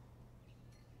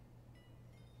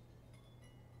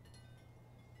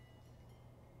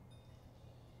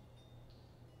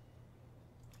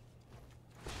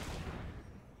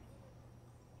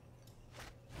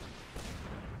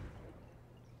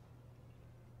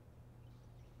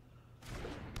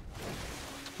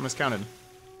 Miscounted.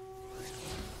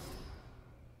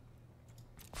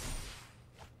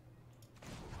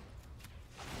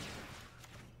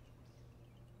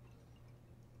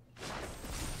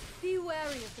 Be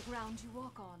wary of the ground you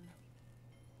walk on.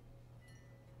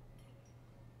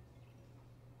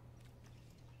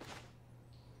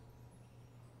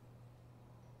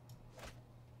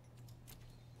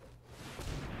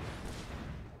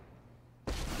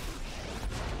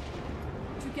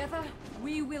 Together,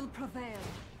 we will prevail.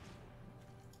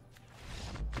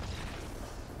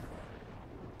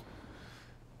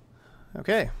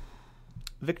 Okay.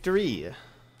 Victory.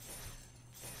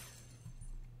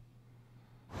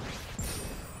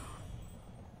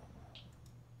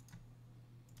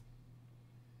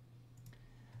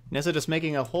 Nissa just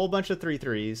making a whole bunch of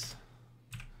 3/3s.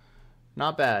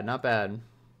 Not bad, not bad.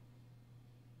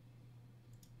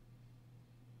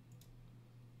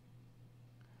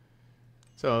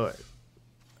 So,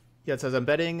 yeah, it says, I'm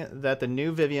betting that the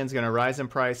new Vivian's going to rise in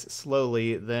price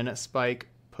slowly, then spike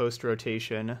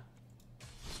post-rotation.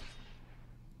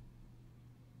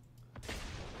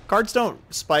 Cards don't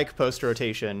spike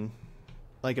post-rotation,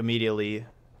 like, immediately.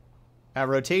 At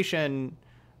rotation,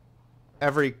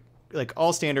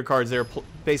 all standard cards,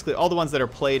 basically all the ones that are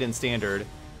played in standard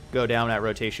go down at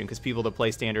rotation, because people that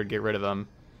play standard get rid of them.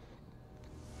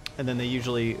 And then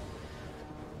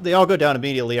they all go down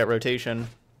immediately at rotation.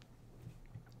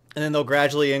 And then they'll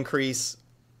gradually increase.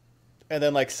 And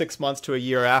then like 6 months to a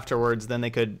year afterwards, then they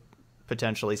could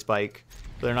potentially spike.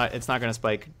 But it's not going to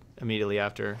spike immediately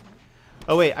after.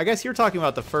 Oh wait, I guess you're talking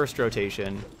about the first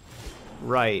rotation.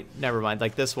 Right, never mind.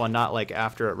 Like this one, not like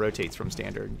after it rotates from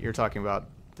standard. You're talking about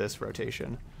this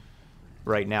rotation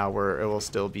right now where it will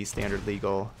still be standard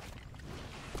legal.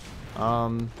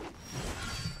 Turn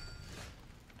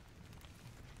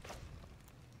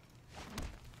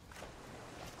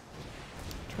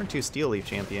 2 Steel Leaf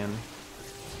Champion.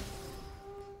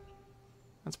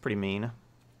 That's pretty mean.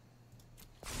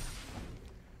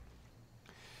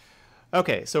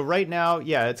 Okay, so right now,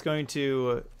 yeah, it's going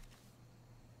to...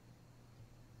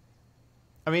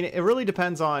 I mean, it really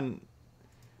depends on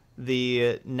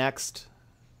the next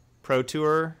Pro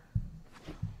Tour.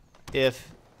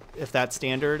 If that's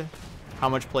standard, how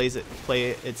much play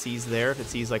it sees there. If it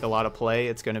sees like a lot of play,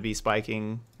 it's going to be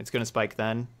spiking. It's going to spike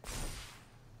then.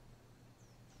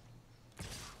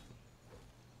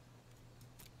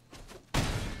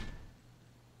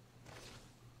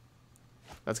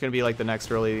 That's going to be like the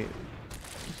next really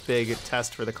big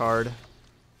test for the card.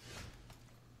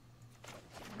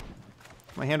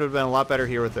 My hand would have been a lot better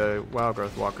here with the Wild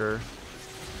Growth Walker.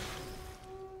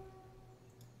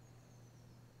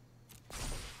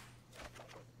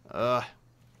 I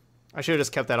should have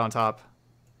just kept that on top.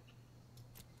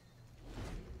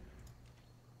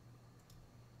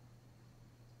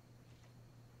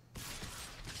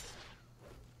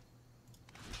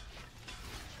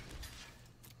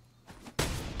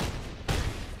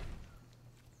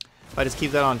 If I just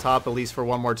keep that on top at least for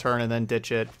one more turn and then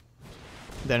ditch it,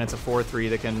 then it's a 4/3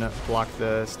 that can block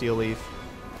the Steel Leaf.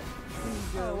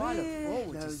 Oh, I look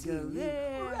forward to seeing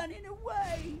you running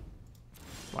away.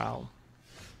 Wow.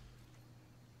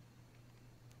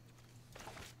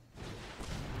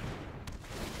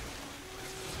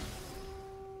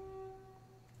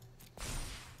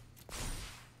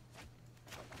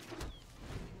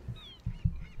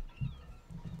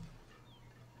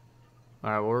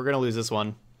 Alright, well, we're going to lose this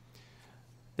one.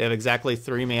 They have exactly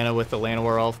 3 mana with the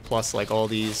Llanowar Elf, plus like all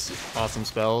these awesome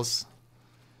spells.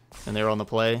 And they're on the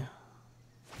play.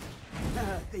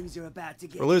 Things are about to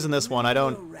get We're losing this one. I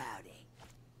don't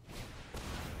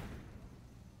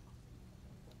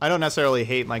necessarily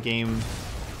hate my game.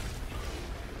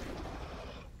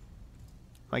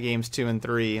 My games 2 and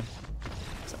 3.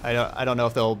 So I don't know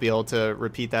if they'll be able to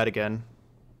repeat that again.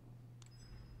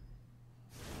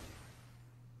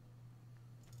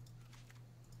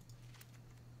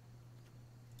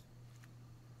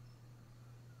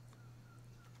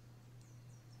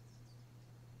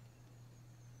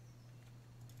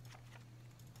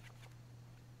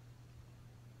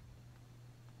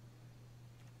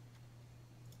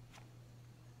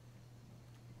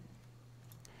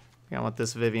 I want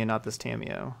this Vivian, not this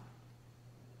Tameo.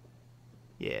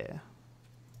 Yeah.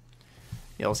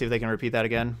 Yeah, we'll see if they can repeat that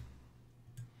again.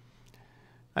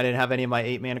 I didn't have any of my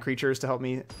 8 mana creatures to help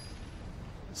me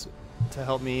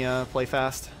play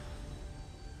fast.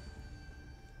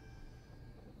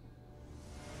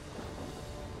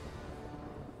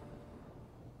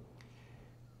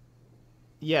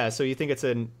 Yeah, so you think it's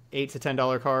an $8 to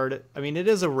 $10 card? I mean, it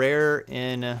is a rare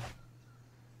in a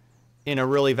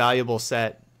really valuable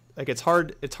set. Like it's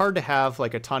hard to have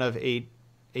like a ton of $8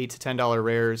 to $10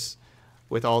 rares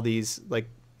with all these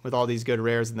good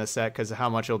rares in the set because of how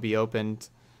much it'll be opened,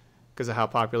 because of how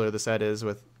popular the set is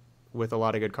with a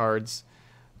lot of good cards.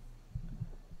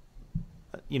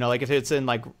 You know, like if it's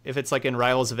like in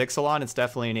Rivals of Ixalan, it's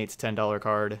definitely an $8 to $10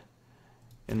 card.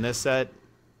 In this set,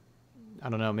 I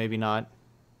don't know, maybe not,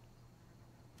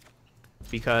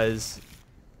 because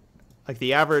like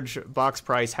the average box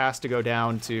price has to go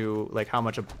down to like how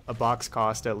much a box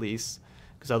cost at least,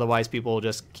 because otherwise people will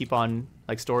just keep on,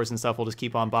 like stores and stuff will just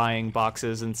keep on buying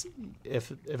boxes, and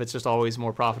if it's just always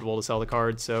more profitable to sell the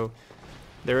cards. So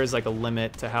there is like a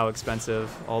limit to how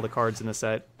expensive all the cards in the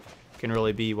set can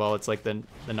really be while it's like the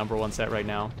number one set right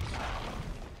now.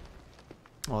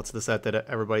 Well, it's the set that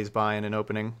everybody's buying and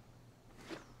opening.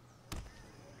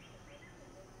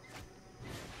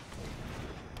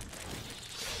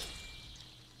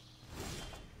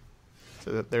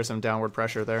 So there's some downward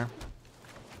pressure there.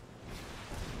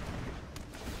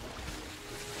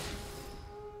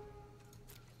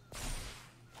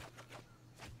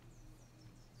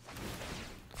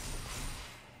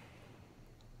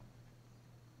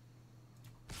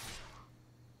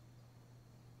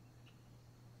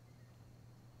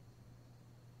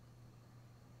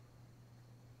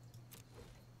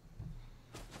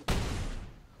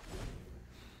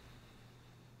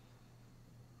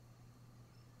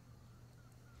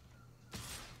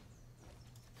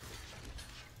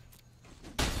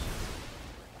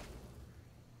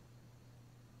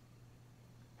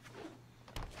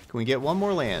 Can we get one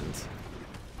more land?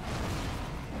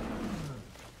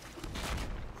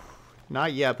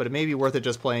 Not yet, but it may be worth it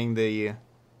just playing the... I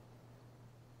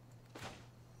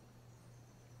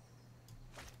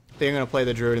think I'm going to play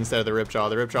the Druid instead of the Ripjaw.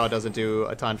 The Ripjaw doesn't do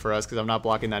a ton for us because I'm not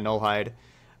blocking that Nullhide.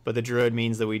 But the Druid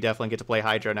means that we definitely get to play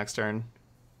Hydra next turn.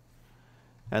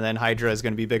 And then Hydra is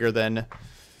going to be bigger than...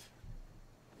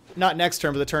 Not next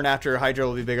turn, but the turn after, Hydra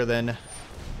will be bigger than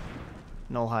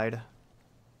Nullhide.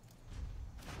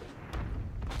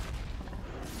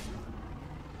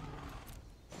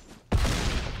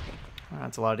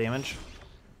 That's a lot of damage.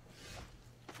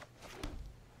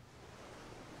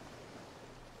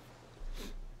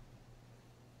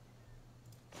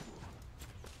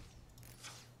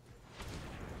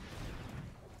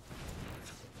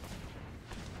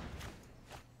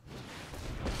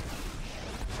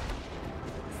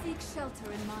 Seek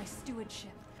shelter in my stewardship.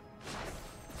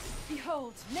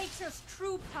 Behold, nature's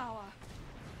true power.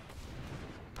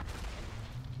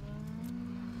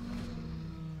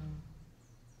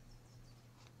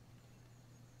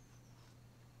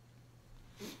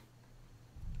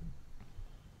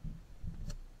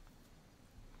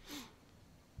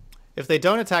 If they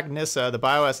don't attack Nissa, the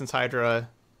Bioessence Hydra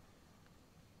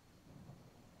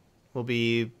will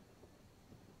be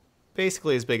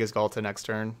basically as big as Galta next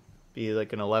turn. Be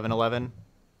like an 11/11.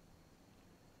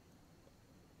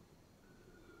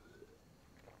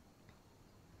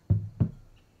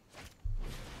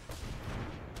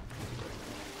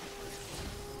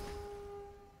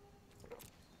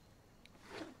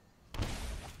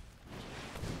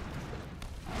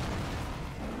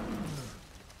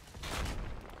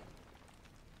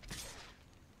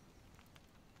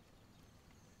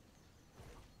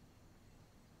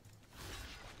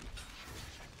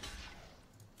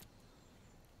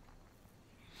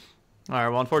 Alright,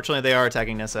 well, unfortunately, they are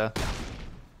attacking Nissa.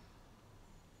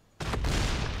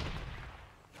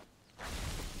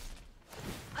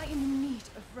 I am in need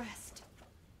of rest.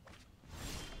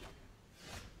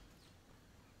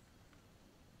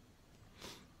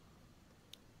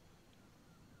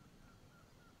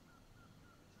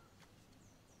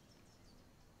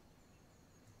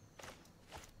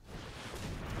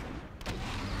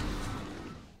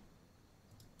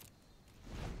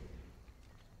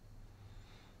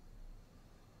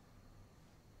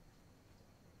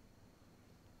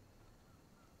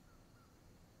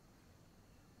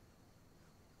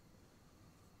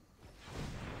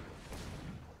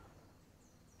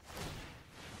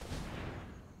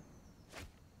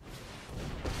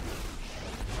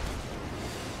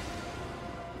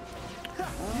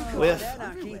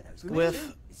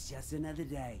 Whiff. It's just another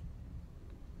day.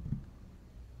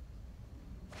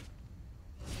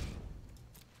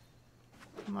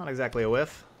 Not exactly a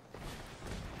whiff.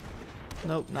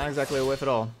 Nope, not exactly a whiff at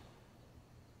all.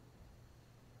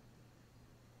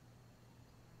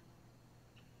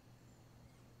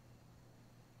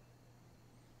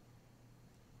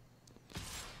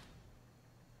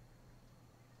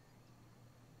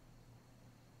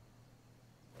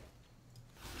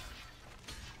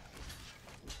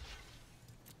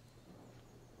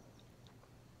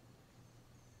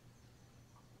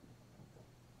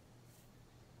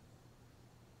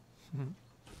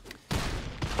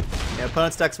 Yeah,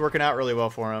 opponent's deck's working out really well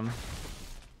for him.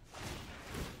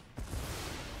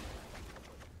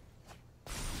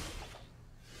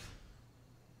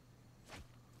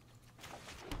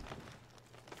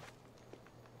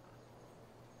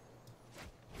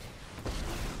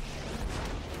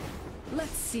 Let's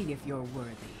see if you're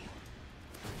worthy.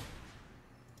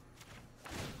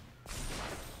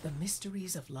 The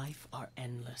mysteries of life are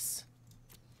endless.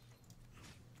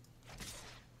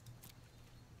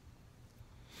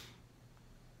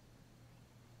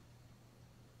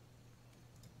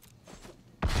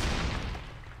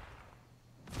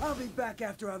 I'll be back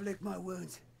after I've licked my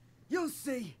wounds. You'll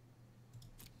see.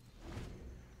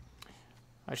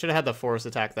 I should have had the Force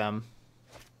attack them.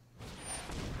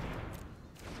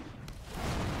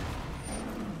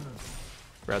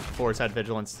 Force had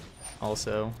Vigilance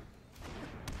also.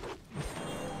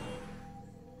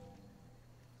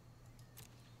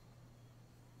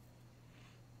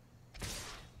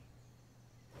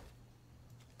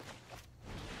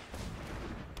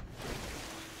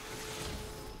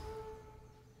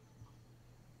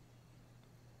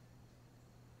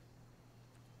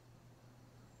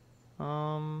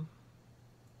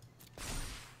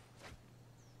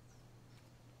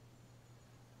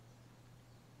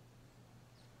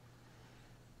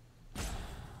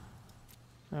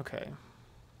 Okay.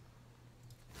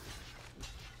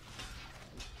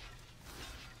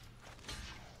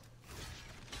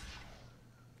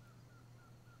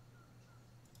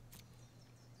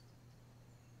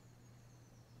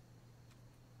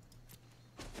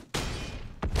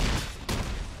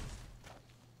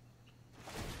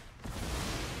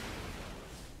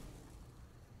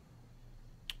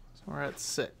 So we're at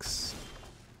 6.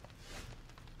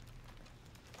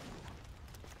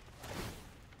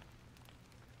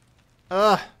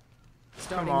 Ugh.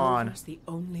 Starting Come on. over is the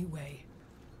only way.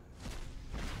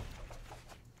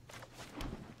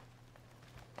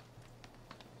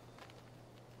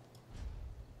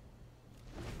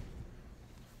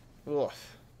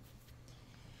 Oof.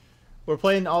 We're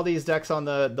playing all these decks on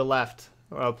the left.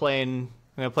 I'm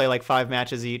gonna play like 5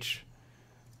 matches each.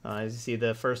 As you see,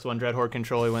 the first one, Dreadhorde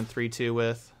Control, we went 3-2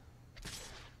 with.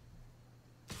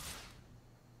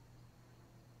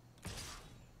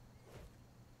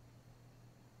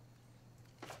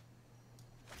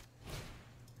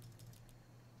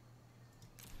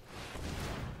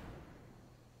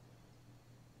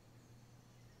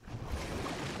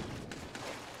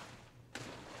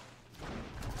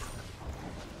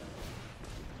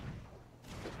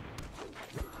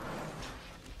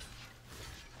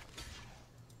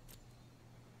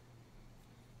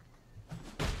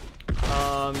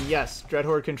 Yes,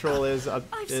 Dreadhorde Control is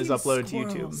uploaded to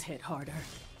YouTube. Hit harder.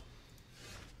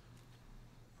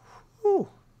 Whew.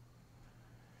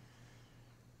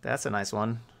 That's a nice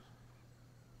one.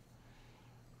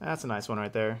 That's a nice one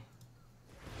right there.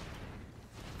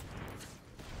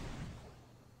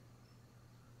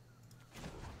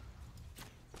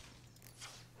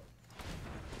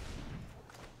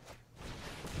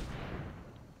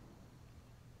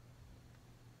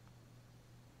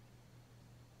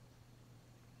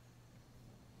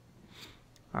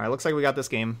 Alright, looks like we got this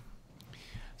game.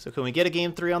 So can we get a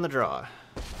game 3 on the draw?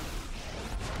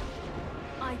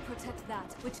 I protect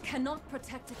that which cannot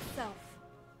protect itself.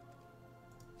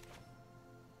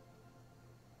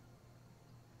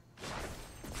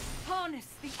 Harness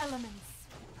the elements.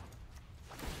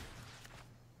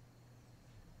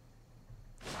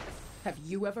 Have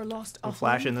you ever lost a We'll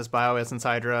flash in this Bioessence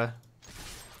Hydra,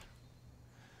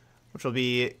 which will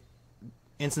be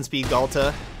instant speed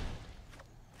Galta.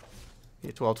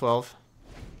 12-12.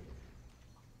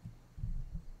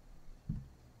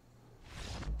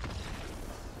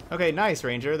 Okay, nice,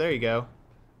 Ranger. There you go.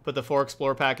 Put the 4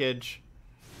 Explore package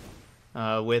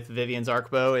with Vivian's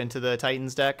Arcbow into the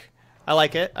Titans deck. I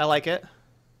like it. I like it.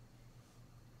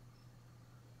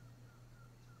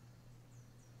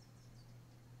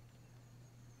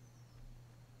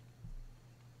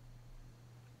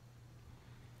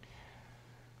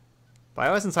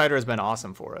 Bioessence Hydra has been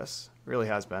awesome for us. It really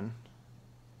has been.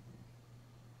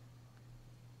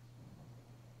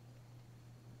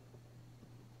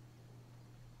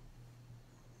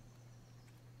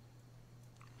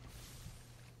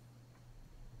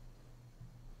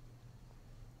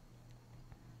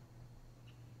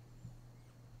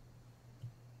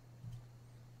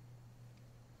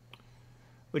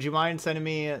 Would you mind sending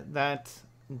me that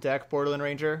deck, Borderland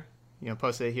Ranger? You know,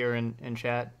 post it here in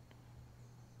chat.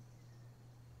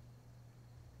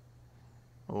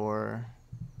 Or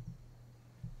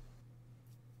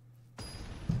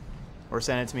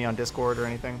send it to me on Discord or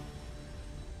anything.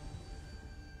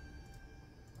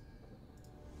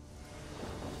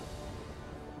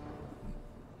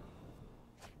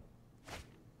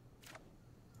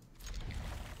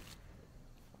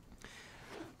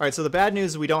 Alright, so the bad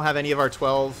news is we don't have any of our 8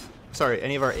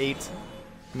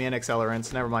 mana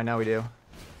accelerants. Never mind, now we do.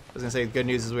 I was going to say the good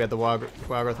news is we had the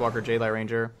Wildgrowth Walker Jadelight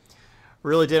Ranger.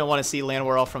 Really didn't want to see Land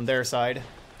War Elf from their side.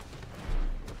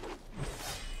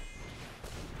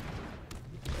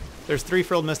 There's 3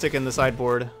 Frilled Mystic in the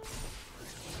sideboard.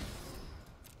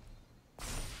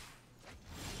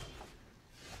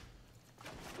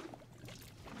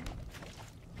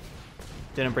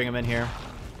 Didn't bring him in here.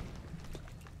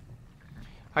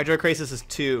 Hydrocrisis is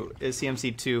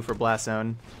CMC 2 for Blast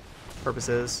Zone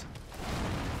purposes.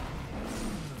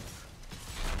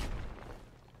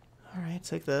 Alright,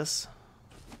 take this.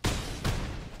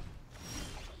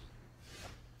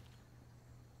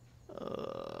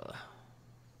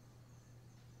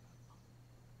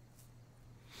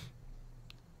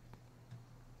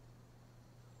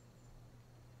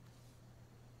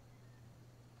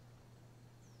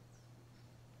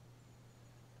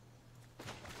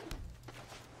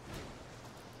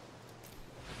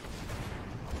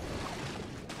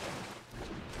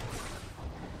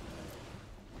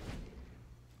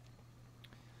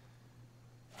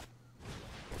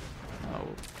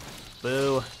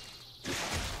 Boo.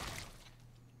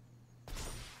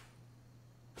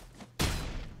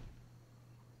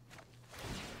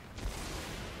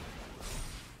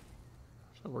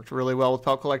 Worked really well with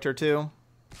Pelt Collector too.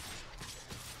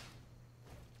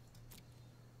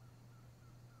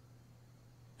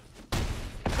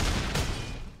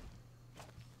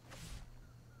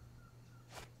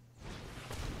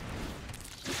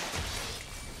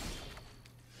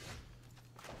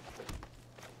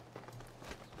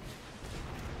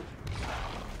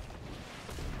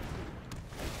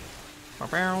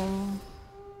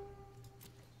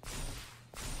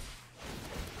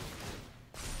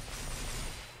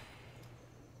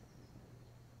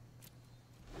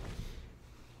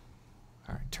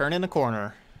 Alright, turn in the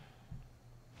corner.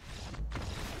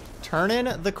 Turn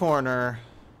in the corner.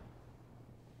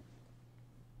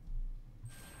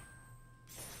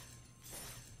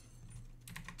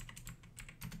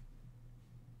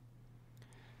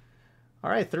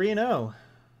 Alright, 3-0.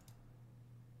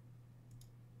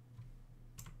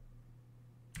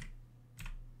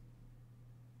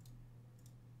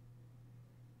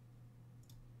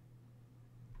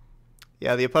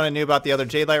 Yeah, the opponent knew about the other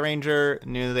Jade Light Ranger,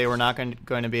 knew they were not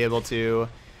going to be able to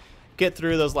get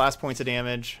through those last points of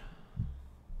damage.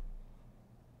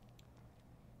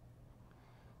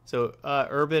 So,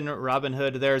 Urban Robin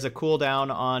Hood, there's a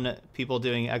cooldown on people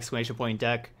doing exclamation point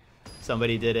deck.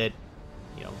 Somebody did it,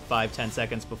 5-10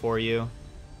 seconds before you.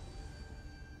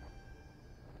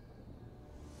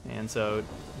 And so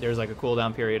there's like a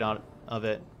cooldown period of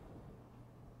it.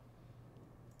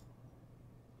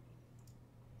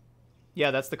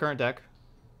 Yeah, that's the current deck.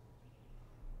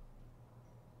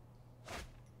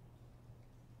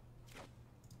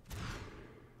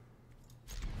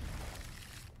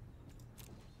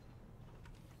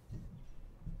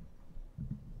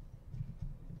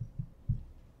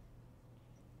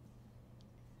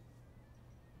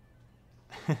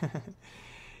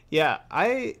 Yeah,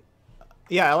 I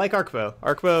like Arcbow.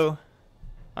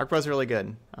 Arcbow's really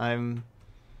good.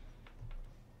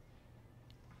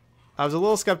 I was a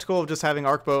little skeptical of just having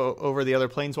Arcbow over the other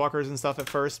Planeswalkers and stuff at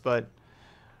first, but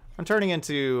I'm turning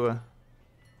into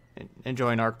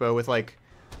enjoying Arcbow with like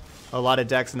a lot of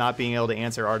decks not being able to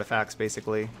answer artifacts,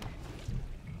 basically,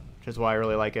 which is why I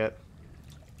really like it.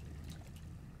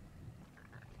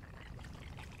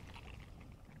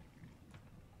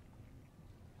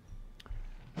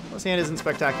 This hand isn't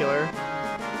spectacular.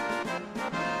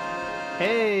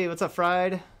 Hey, what's up,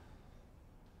 Fried?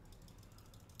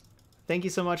 Thank you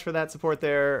so much for that support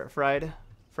there, Fried.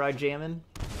 Fried Jammin'.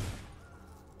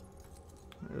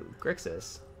 Ooh,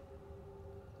 Grixis.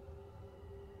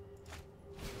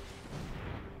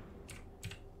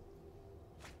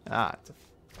 Ah, it's a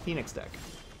Phoenix deck.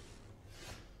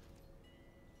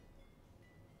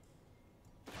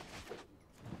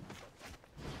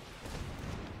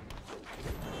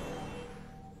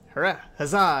 Hurrah!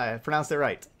 Huzzah! I pronounced it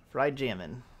right. Fried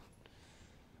Jammin'.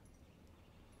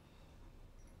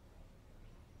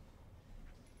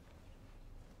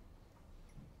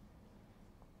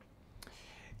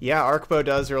 Yeah, Arcbow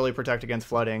does really protect against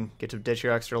flooding. Get to ditch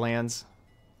your extra lands.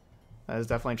 That is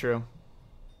definitely true.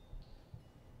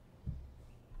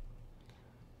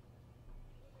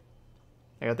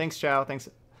 There you go. Thanks, Chow. Thanks,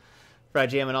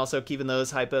 Fried Jammin', also keeping those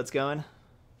hype boats going.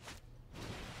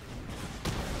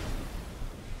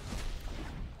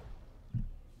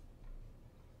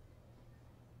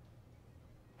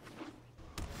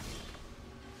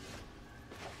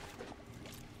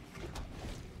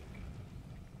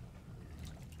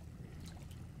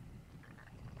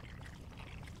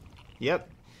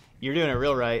 Yep, you're doing it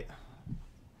real right.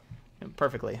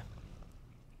 Perfectly.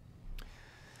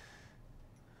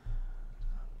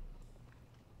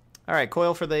 All right,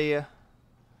 coil for the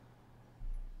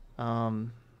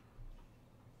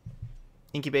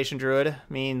incubation druid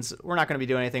means we're not going to be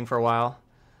doing anything for a while.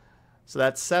 So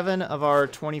that's 7 of our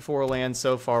 24 lands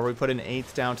so far. We put an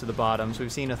 8th down to the bottom, so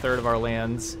we've seen a third of our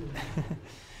lands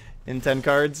in 10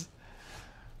 cards.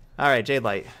 All right, Jade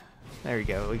Light. There you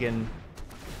go. We can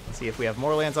see if we have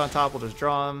more lands on top. We'll just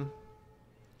draw them.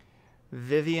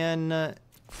 Vivian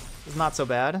is not so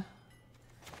bad.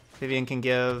 Vivian can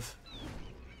give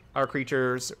our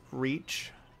creatures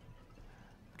reach,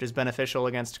 which is beneficial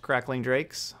against Crackling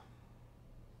Drakes.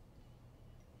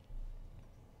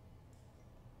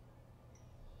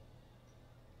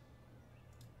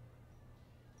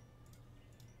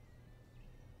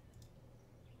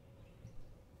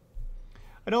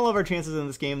 I don't love our chances in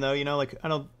this game, though. You know, like, I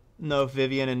don't know if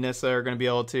Vivian and Nissa are going to be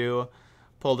able to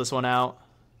pull this one out.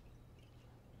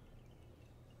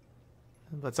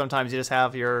 But sometimes you just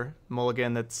have your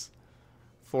mulligan that's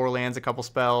 4 lands, a couple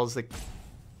spells,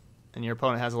 and your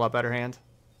opponent has a lot better hand.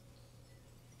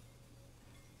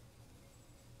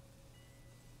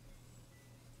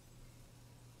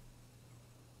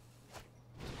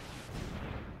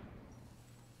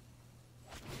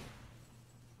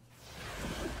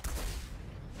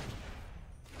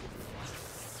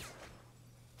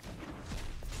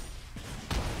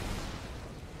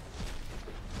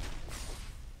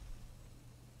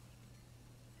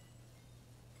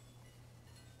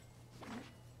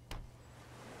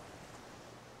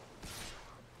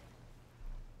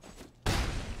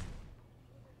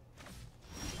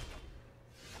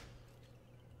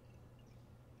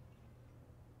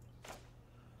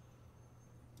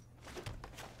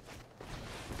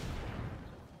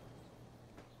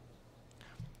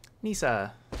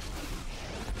 Nisa.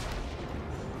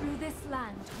 Through this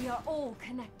land, we are all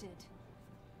connected.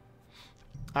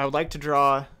 I would like to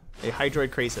draw a Hydroid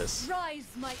Krasis. Rise,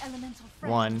 my elemental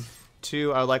friend. 1.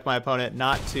 2, I would like my opponent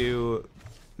not to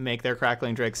make their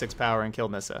Crackling Drake 6 power and kill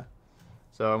Nissa.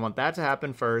 So I want that to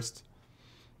happen first.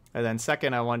 And then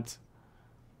second, I want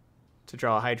to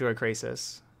draw a Hydroid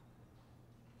Krasis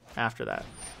after that.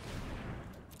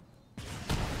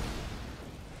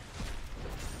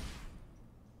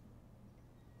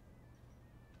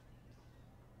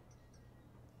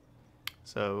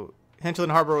 So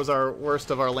Hinterland Harbor was our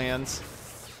worst of our lands.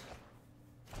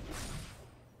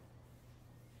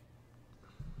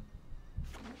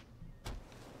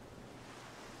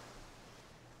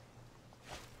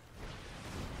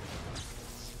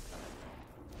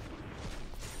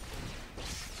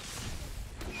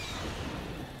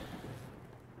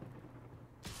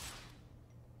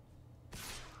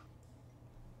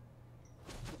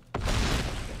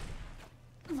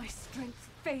 My strength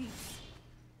fades.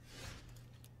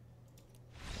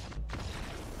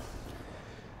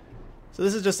 So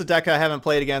this is just a deck I haven't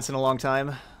played against in a long time.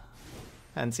 I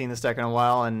hadn't seen this deck in a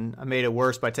while, and I made it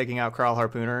worse by taking out Kraul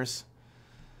Harpooners.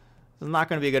 This is not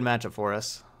going to be a good matchup for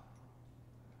us.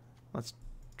 Let's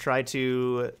try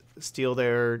to steal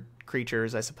their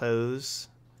creatures, I suppose,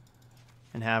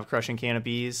 and have Crushing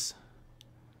Canopies.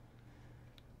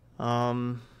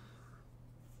 Because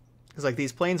like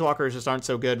these Planeswalkers just aren't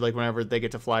so good. Like whenever they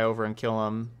get to fly over and kill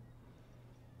them.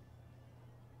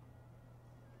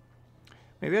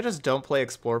 Maybe I just don't play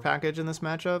Explore Package in this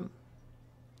matchup.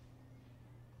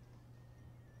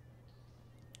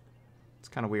 It's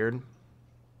kind of weird.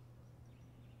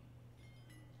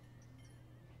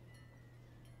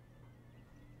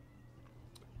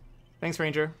 Thanks,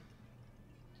 Ranger.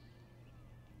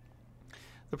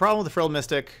 The problem with the Frilled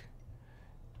Mystic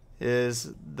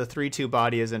is the 3/2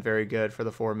 body isn't very good for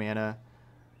the 4 mana.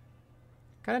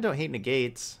 Kind of don't hate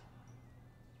negates.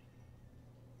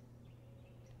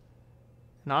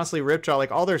 And honestly, Ripjaw,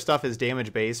 like all their stuff is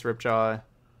damage based. Ripjaw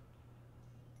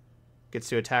gets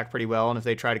to attack pretty well, and if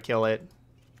they try to kill it,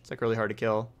 it's like really hard to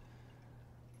kill.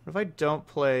 What if I don't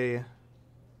play?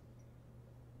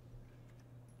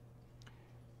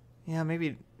 Yeah,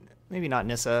 maybe not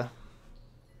Nissa.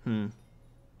 So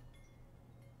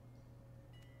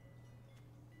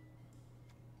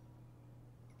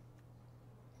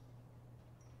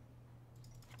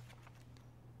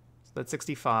that's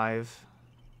 65.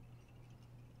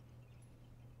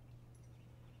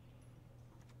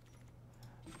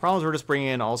 The problem is we're just bringing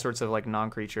in all sorts of like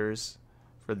non-creatures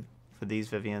for these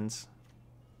Vivians.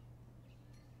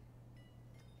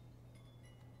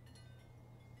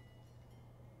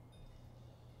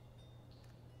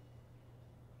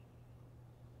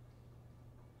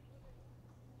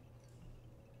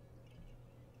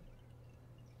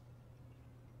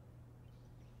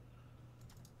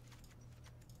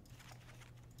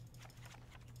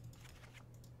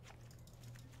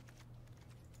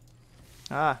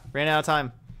 Ran out of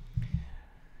time.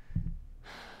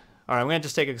 All right, I'm gonna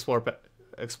just take explore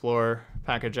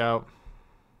package out.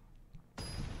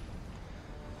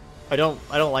 I don't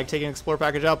like taking explore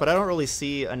package out, but I don't really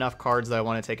see enough cards that I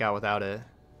want to take out without it.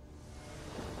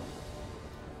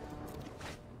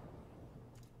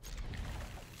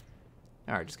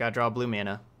 All right, just gotta draw blue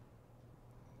mana,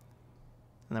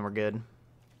 and then we're good.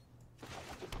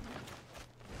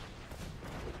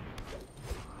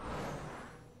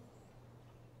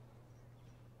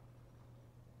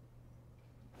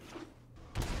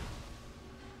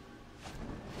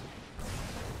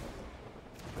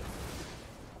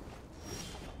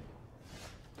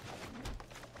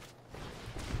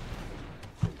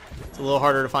 A little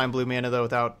harder to find blue mana though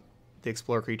without the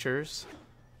explore creatures.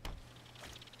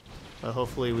 But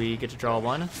hopefully we get to draw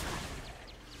one.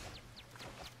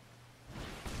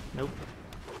 Nope.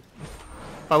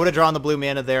 If I would have drawn the blue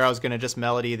mana there, I was going to just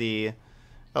Melody the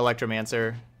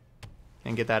Electromancer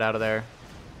and get that out of there.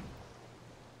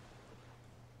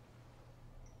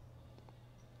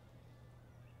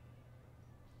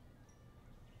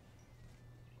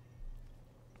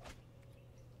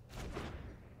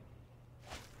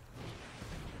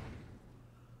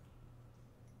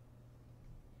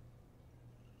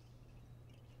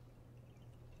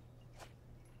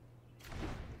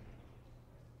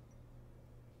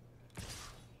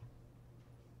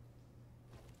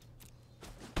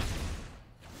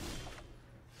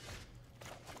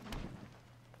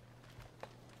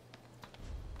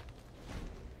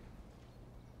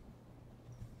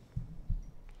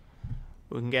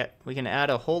 We can add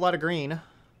a whole lot of green.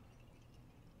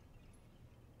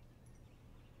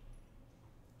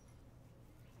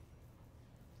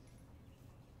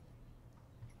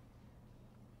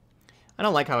 I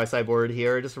don't like how I sideboarded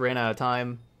here. I just ran out of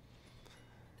time.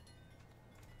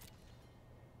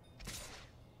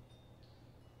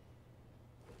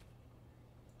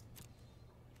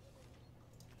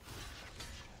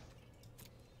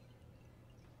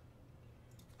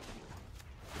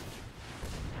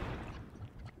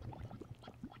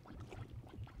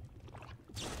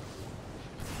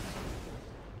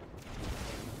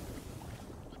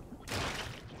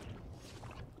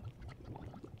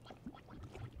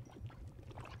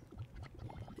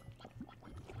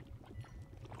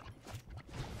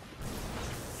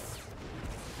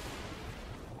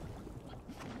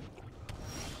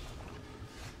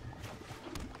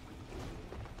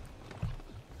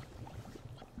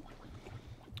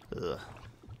 Ugh.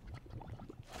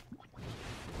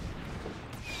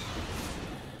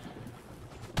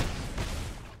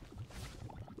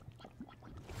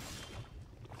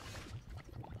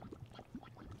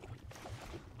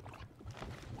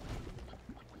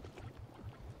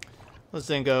 This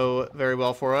didn't go very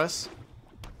well for us.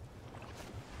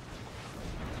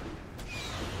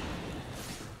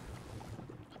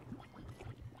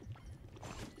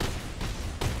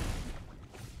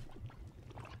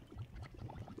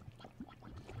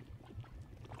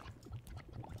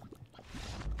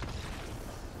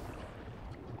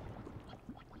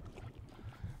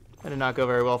 That did not go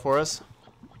very well for us.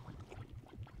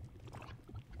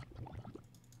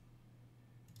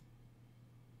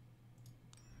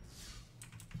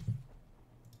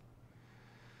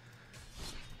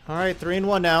 All right,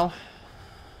 3-1 now.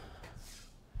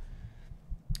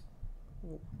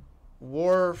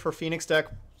 War for Phoenix deck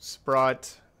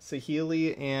brought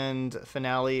Saheeli and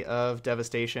Finale of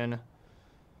Devastation,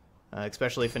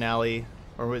 especially Finale,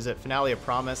 or was it Finale of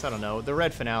Promise? I don't know. The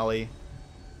red Finale.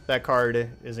 That card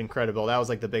is incredible. That was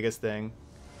like the biggest thing.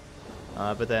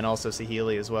 But then also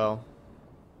Saheeli as well.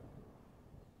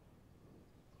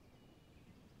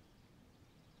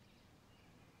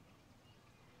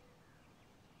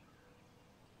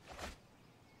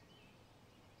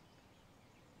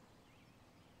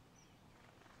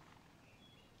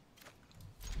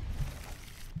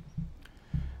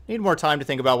 Need more time to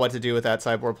think about what to do with that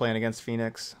sideboard plan against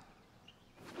Phoenix.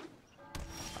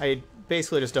 I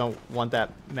basically just don't want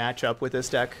that matchup with this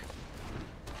deck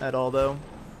at all, though.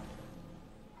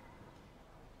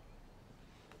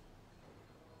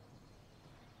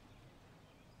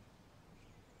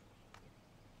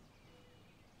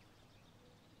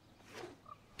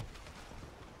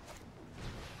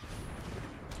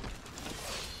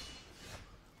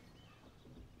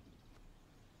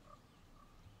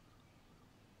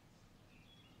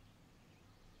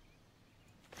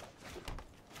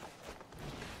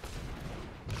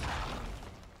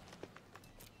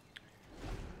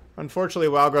 Unfortunately,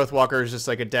 Wild Growth Walker is just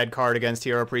like a dead card against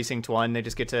Hero Precinct 1. They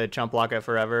just get to chump block it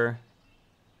forever.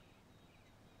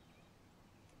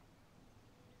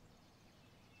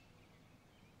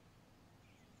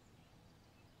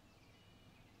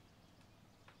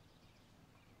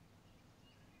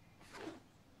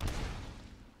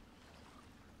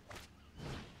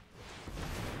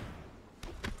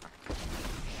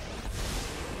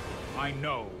 I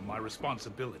know my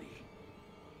responsibility.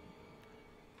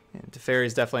 And Teferi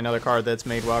is definitely another card that's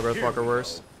made Wild Growth Walker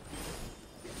worse.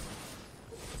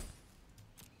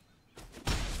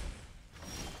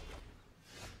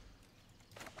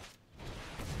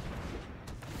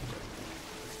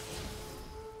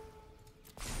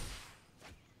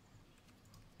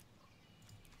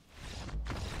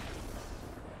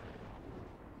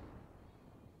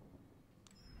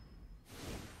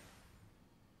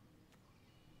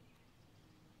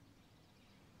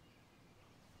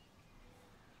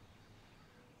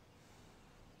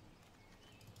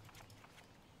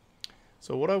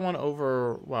 So what do I want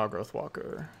over Wild Growth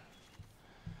Walker?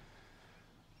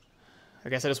 I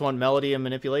guess I just want Melody and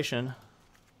Manipulation.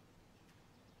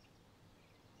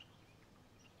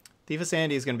 Thief of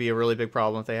Sandy is going to be a really big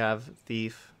problem if they have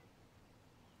Thief.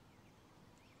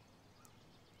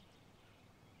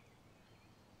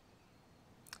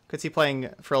 Could see playing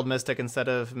Frilled Mystic instead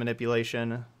of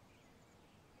Manipulation.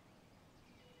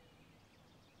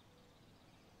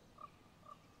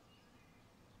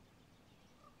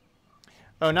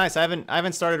 Oh, nice. I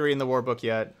haven't started reading the War Book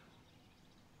yet.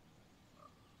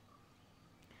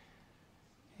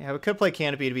 Yeah, we could play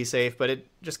Canopy to be safe, but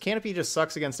Canopy just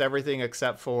sucks against everything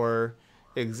except for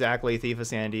exactly Thief of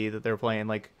Sandy that they're playing.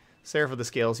 Like Seraph of the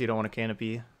Scales, you don't want a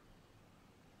Canopy. I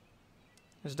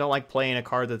just don't like playing a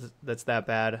card that's that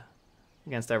bad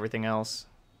against everything else.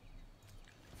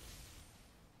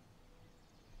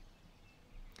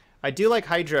 I do like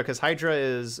Hydra because Hydra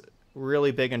is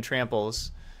really big in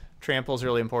tramples. Trample's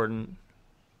really important.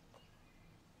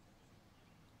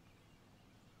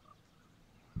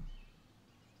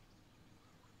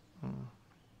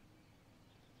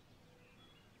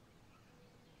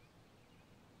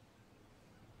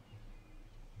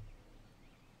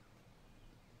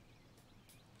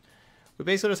 We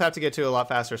basically just have to get to a lot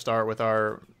faster start with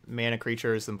our mana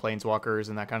creatures and planeswalkers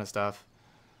and that kind of stuff.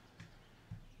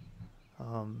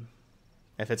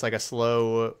 If it's like a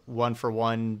slow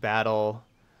 1-for-1 battle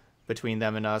between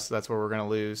them and us, that's where we're going to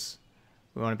lose.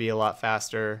 We want to be a lot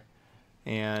faster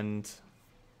and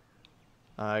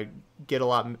get a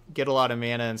lot of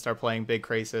mana and start playing big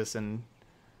Krasis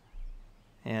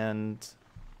and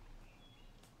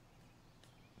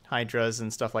Hydras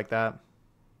and stuff like that.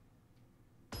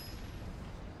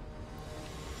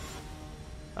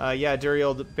 Yeah,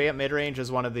 Duriel, the Bant Midrange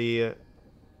is one of the,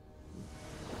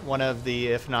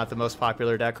 if not the most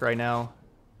popular deck right now.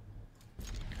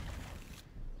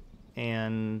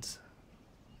 And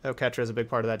Oketra is a big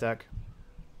part of that deck.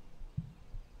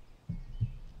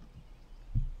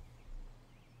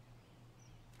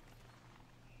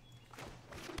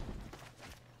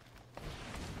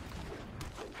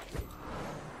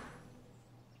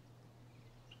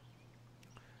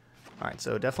 Alright,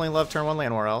 so definitely love turn 1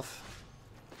 Land War Elf.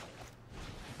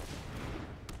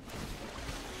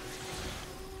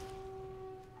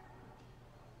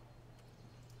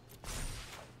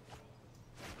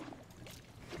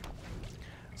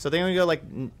 So then we go like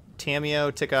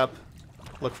Tameo, tick up,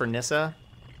 look for Nissa.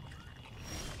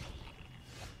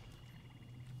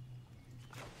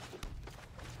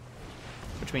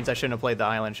 Which means I shouldn't have played the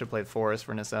island, should have played the forest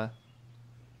for Nissa.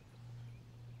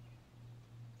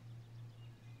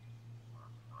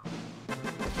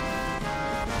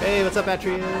 Hey, what's up,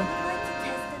 Atria?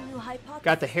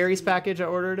 Got the Harry's package I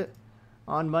ordered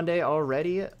on Monday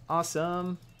already.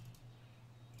 Awesome.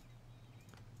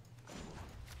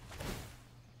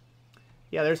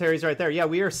 Yeah, there's Harry's right there. Yeah,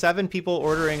 we are 7 people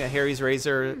ordering a Harry's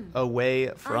Razor away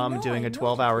from doing a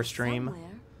 12-hour stream. Somewhere.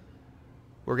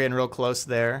 We're getting real close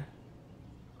there.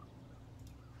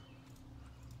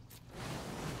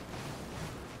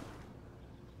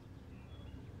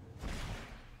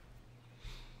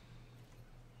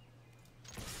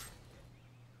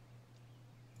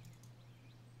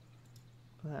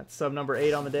 That's sub number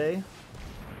 8 on the day.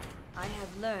 I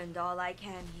have learned all I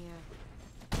can here.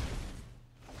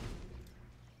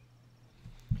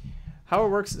 How it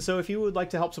works, so if you would like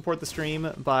to help support the stream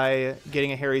by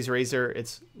getting a Harry's Razor,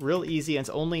 it's real easy and it's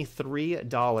only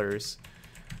 $3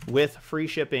 with free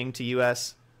shipping to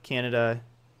US, Canada,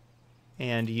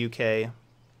 and UK.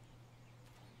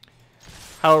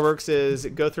 How it works is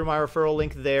go through my referral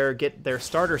link there, get their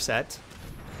starter set.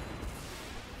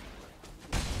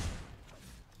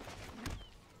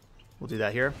 We'll do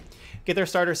that here. Get their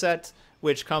starter set,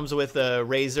 which comes with a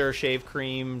razor, shave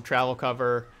cream, travel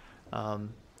cover,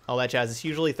 all that jazz. It's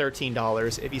usually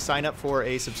 $13. If you sign up for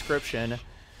a subscription,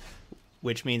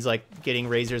 which means like getting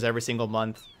razors every single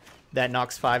month, that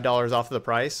knocks $5 off of the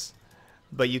price.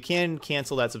 But you can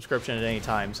cancel that subscription at any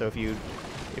time. So if you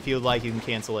would like, you can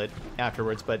cancel it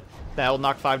afterwards. But that'll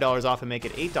knock $5 off and make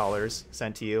it $8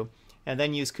 sent to you. And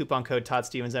then use coupon code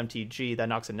ToddStevensMTG. That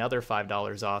knocks another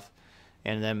 $5 off,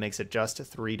 and then makes it just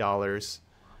 $3.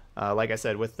 Like I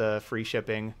said, with the free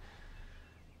shipping,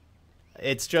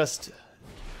 that's just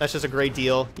a great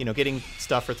deal. You know, getting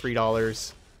stuff for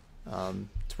 $3.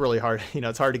 It's really hard. You know,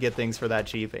 it's hard to get things for that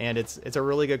cheap, and it's a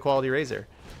really good quality razor.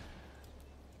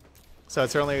 So I'd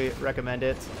certainly recommend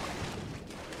it,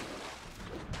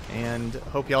 and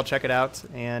hope y'all check it out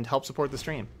and help support the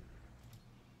stream.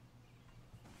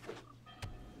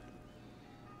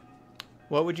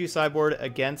 What would you sideboard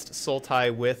against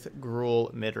Sultai with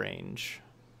Gruul midrange?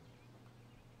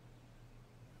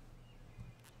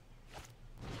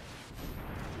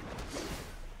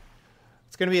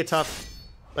 It's gonna be a tough,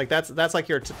 like that's gonna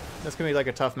be like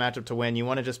a tough matchup to win. You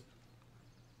want to just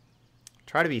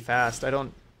try to be fast. I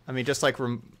mean, just like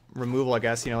removal, I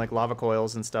guess. You know, like lava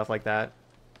coils and stuff like that.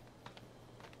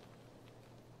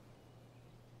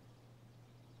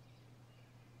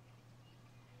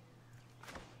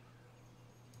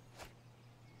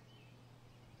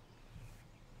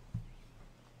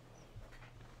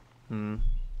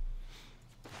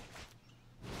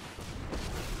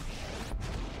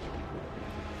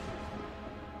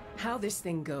 How this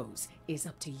thing goes is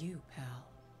up to you, pal.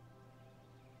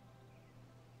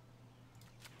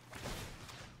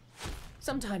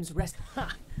 Sometimes rest.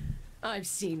 Ha! I've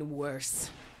seen worse.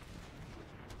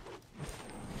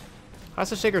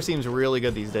 Hostage Shaker seems really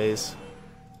good these days.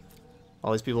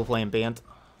 All these people playing Bant.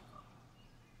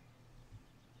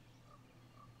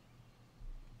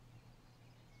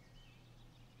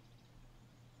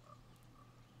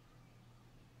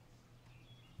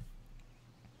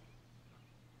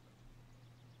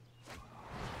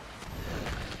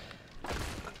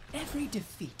 Every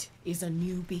defeat is a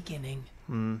new beginning.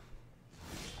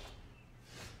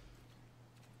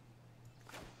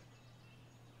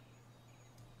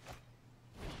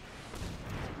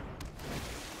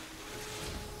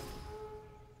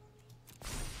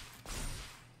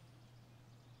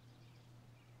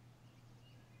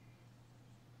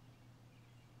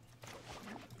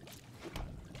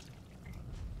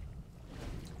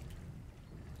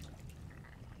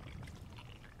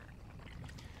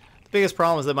 biggest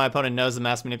problem is that my opponent knows the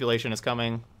mass manipulation is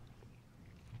coming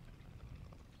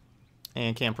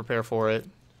and can't prepare for it.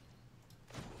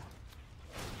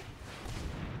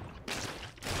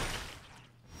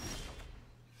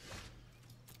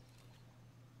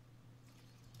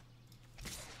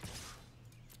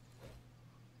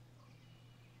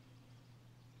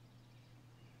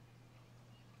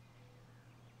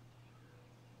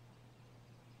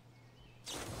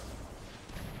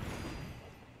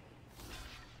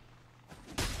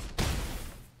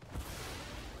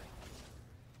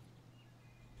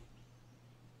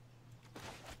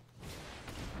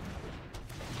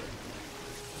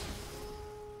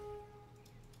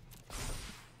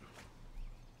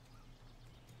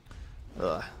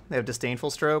 Ugh. They have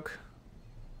Disdainful Stroke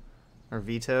or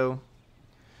Veto.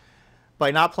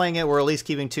 By not playing it, we're at least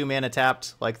keeping 2 mana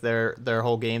tapped like their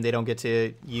whole game. They don't get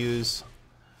to use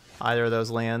either of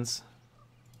those lands.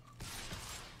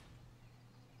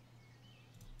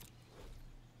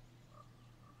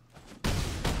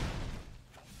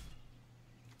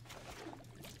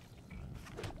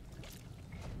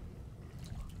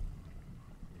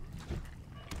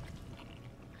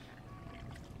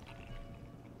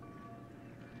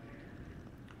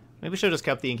 Maybe we should have just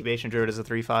kept the Incubation Druid as a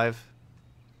 3/5.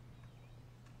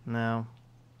 No.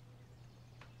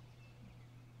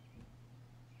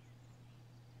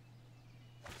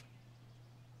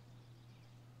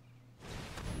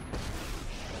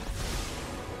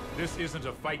 This isn't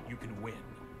a fight you can win.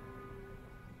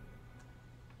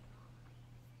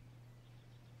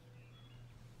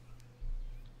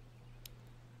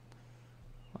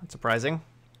 That's surprising.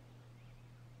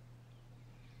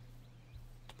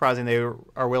 Surprising they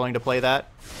are willing to play that.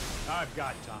 I've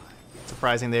got time.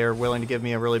 Surprising they are willing to give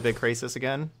me a really big Krasis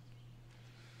again.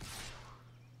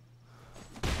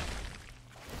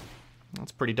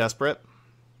 That's pretty desperate.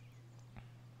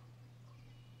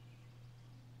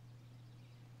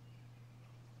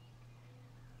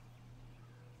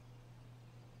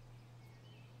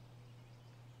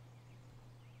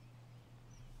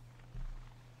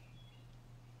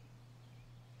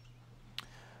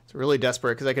 It's really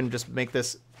desperate because I can just make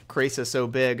this Krasis so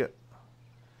big.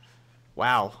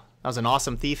 Wow. That was an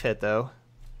awesome Thief hit, though.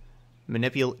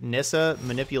 Nissa,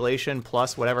 Manipulation,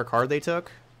 plus whatever card they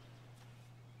took.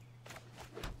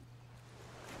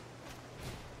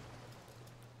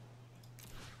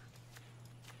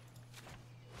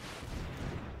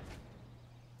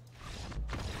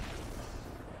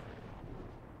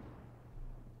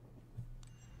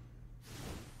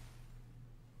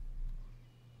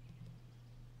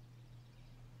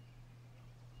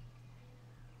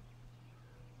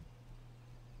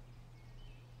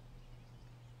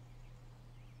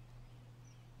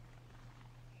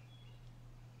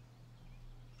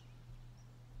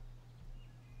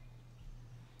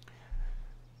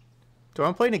 Do I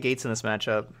want to play negates in this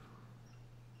matchup?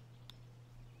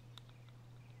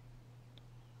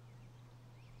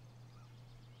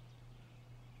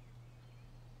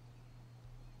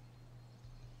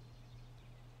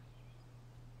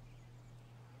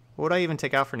 What would I even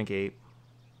take out for negate?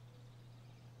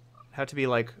 Have to be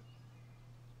like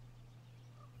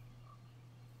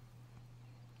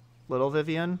Little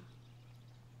Vivian.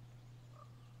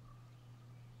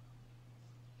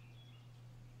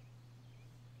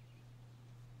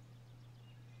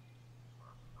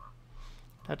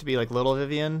 Have to be like Little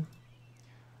Vivian.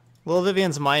 Little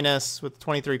Vivian's minus with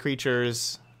 23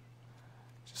 creatures.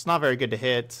 Just not very good to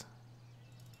hit.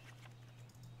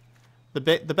 The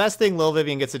best thing Little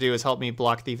Vivian gets to do is help me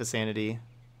block Thief of Sanity.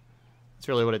 That's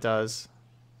really what it does.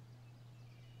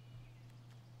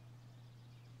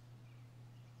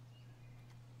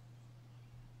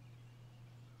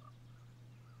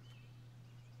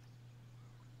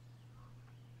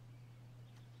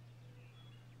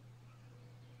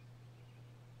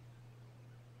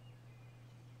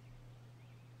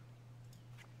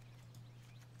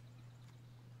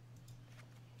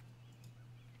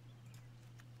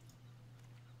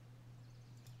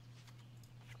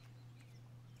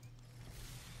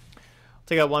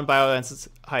 Take out 1 Bioensis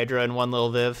Hydra and 1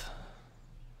 Little Viv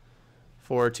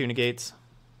for 2 negates.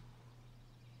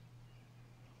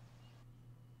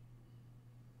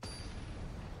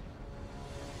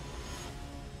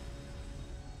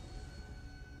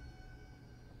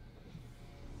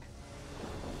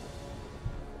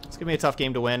 It's gonna be a tough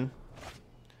game to win.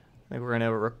 I think we're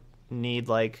gonna need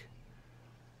like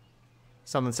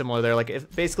something similar there. Like if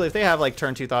they have like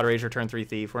turn 2 Thought Rage or turn 3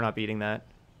 Thief, we're not beating that.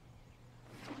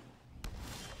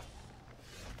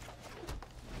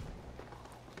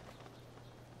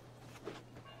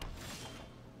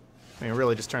 I mean,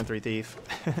 really just turn 3 Thief.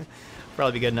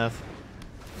 Probably be good enough.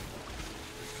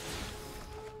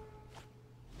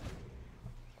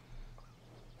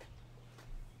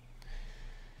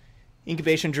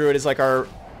 Incubation Druid is like our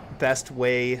best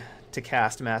way to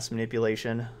cast Mass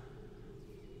Manipulation.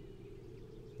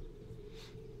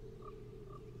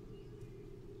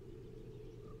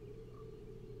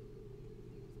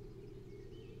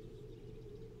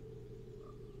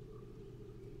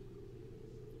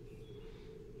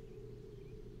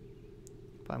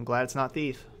 But I'm glad it's not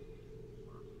Thief.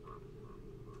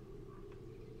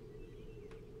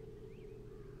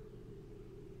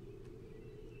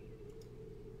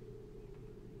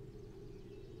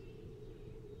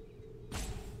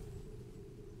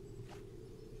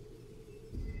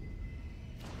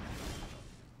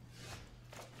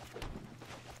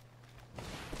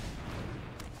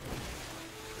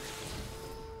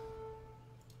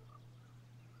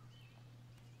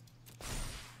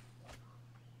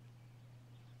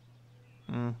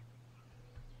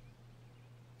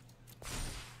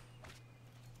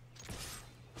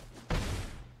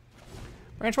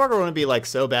 Branchwalker wouldn't be like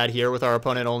so bad here with our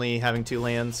opponent only having 2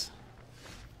 lands.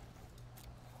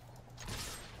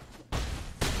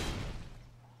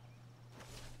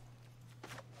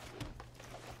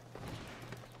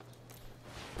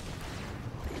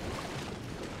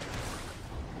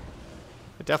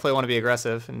 I definitely want to be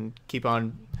aggressive and keep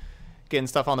on getting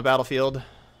stuff on the battlefield.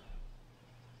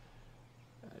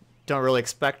 Don't really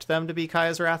expect them to be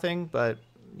Kaya's Wrathing, but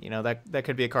you know that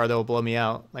could be a card that will blow me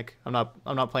out. Like I'm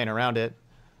not playing around it.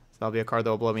 So that'll be a card that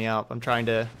will blow me out. I'm trying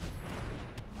to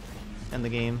end the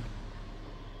game.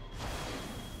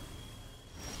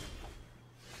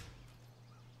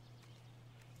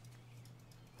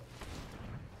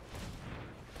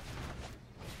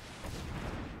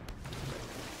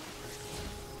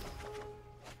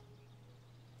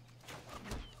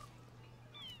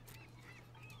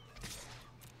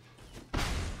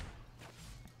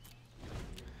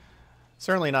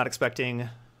 Certainly not expecting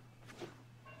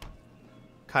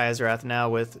Kaya's Wrath now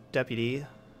with Deputy.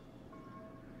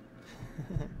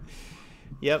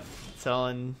 Yep,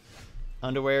 selling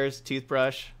underwears,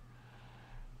 toothbrush.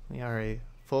 We are a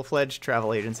full-fledged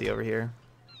travel agency over here.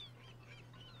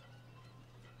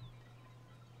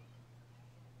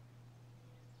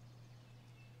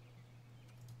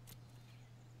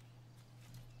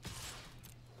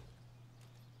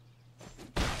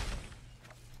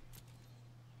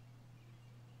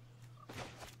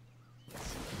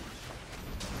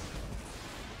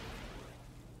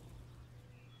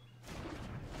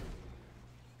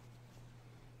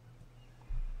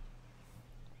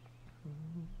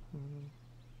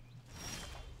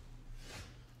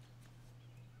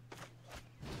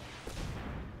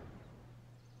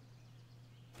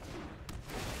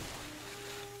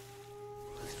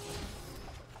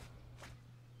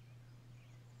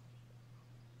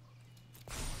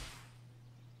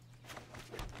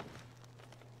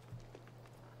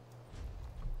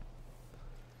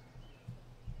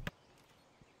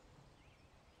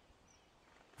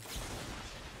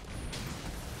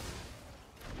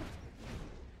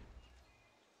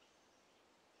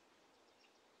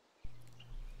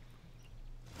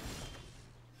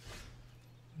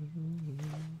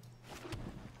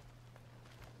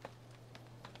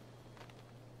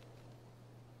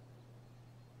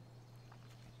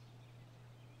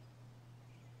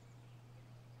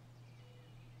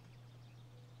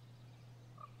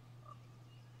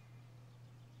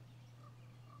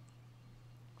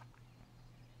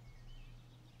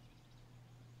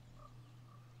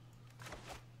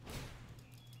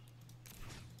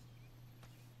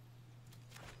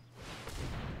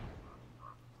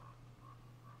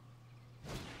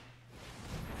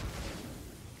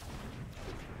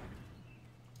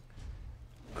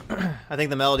 I think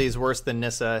the melody is worse than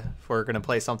Nissa if we're going to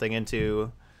play something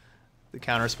into the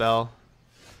counterspell.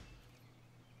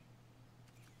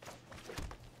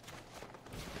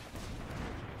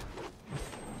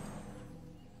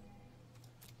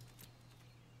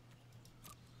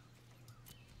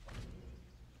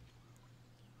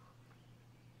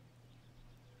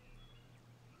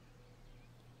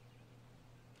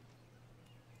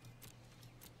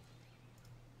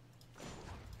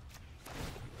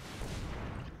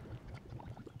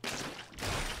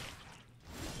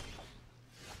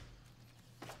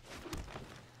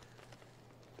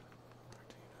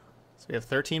 So we have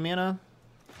 13 mana.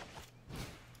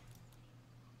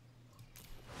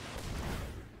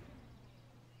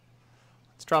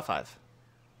 Let's draw 5.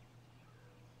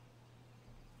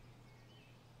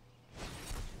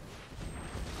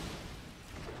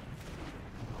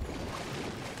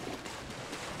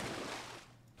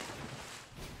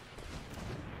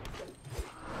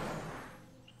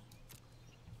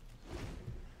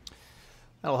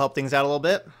 That'll help things out a little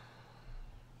bit.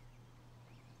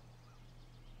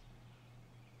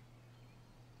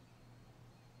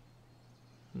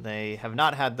 They have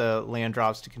not had the land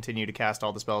drops to continue to cast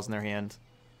all the spells in their hand.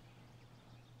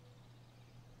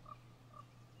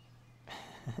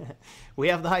 We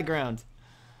have the high ground.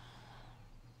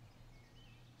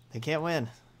 They can't win.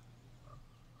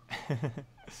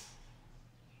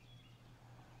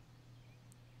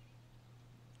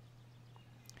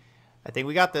 I think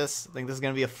we got this. I think this is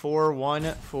going to be a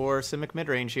 4-1 for Simic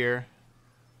Midrange here.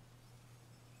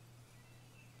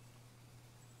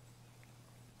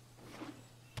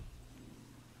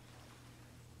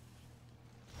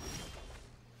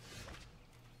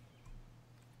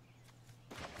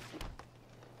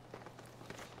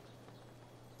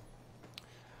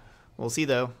 We'll see,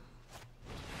 though.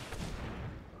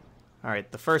 All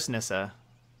right, the first Nissa.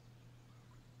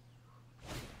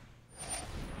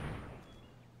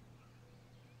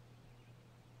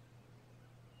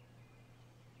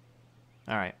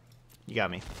 All right, you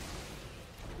got me.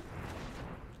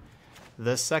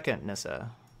 The second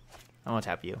Nissa. I want to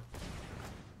tap you.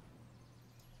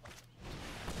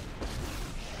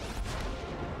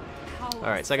 All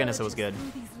right, second Nissa was good.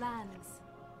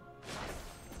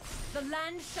 The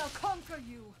land shall conquer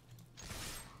you.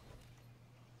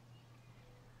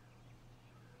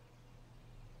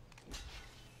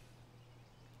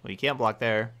 Well, you can't block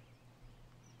there.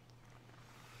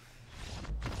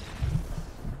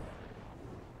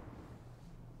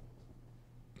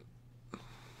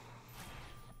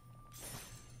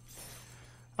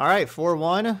 All right,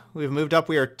 4-1. We've moved up.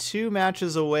 We are 2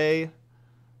 matches away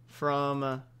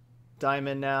from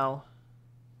Diamond now.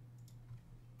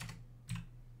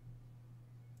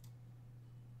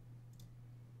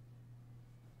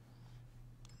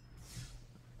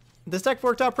 This deck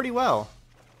worked out pretty well,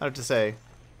 I have to say.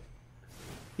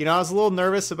 You know, I was a little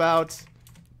nervous about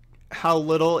how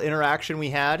little interaction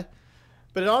we had,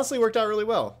 but it honestly worked out really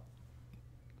well.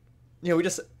 You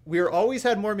know, we always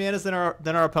had more manas than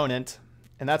our opponent,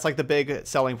 and that's like the big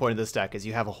selling point of this deck is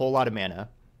you have a whole lot of mana.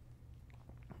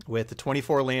 With the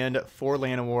 24 land, 4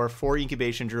 Land of War, 4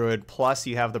 Incubation Druid, plus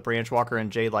you have the Branchwalker and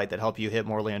Jade Light that help you hit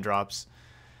more land drops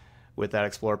with that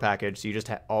Explorer package. So you just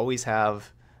always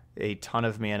have a ton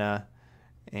of mana,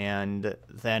 and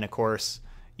then of course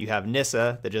you have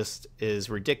Nissa that just is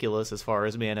ridiculous as far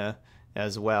as mana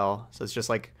as well. So it's just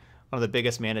like one of the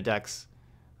biggest mana decks.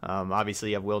 Obviously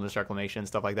you have Wilderness Reclamation,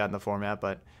 stuff like that in the format,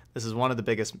 but this is one of the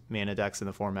biggest mana decks in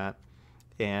the format,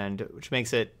 and which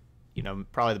makes it, you know,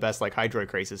 probably the best like Hydroid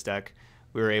Krasis deck.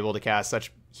 We were able to cast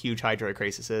such huge Hydroid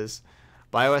Krasises.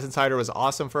 Bioessence Hydra was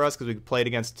awesome for us because we played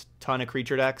against a ton of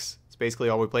creature decks. It's basically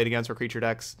all we played against were creature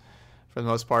decks for the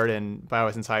most part, and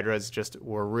Bioessence Hydras just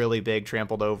were really big,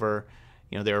 trampled over.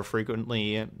 You know, they were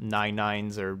frequently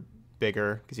 9/9s or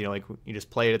bigger because, you know, like you just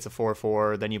play it, it's a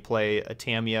 4/4, then you play a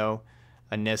Tameo,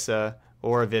 a Nissa,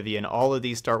 or a Vivian. All of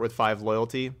these start with 5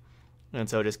 loyalty, and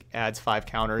so it just adds 5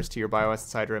 counters to your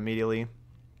Bioessence Hydra immediately.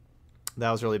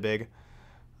 That was really big.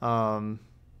 Yeah,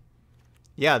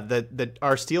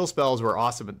 our steal spells were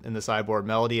awesome in the sideboard.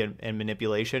 Melody and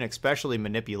Manipulation, especially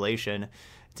Manipulation.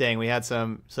 Dang, we had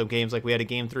some games, like we had a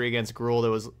game 3 against Gruul that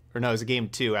was, or no, it was a game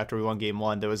 2 after we won game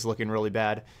 1 that was looking really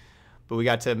bad. But we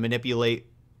got to manipulate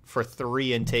for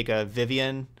 3 and take a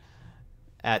Vivian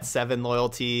at 7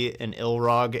 loyalty, an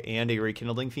Ilrog, and a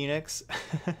Rekindling Phoenix.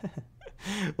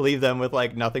 Leave them with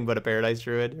like nothing but a Paradise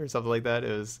Druid or something like that.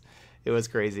 It was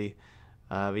crazy.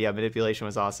 But yeah, Manipulation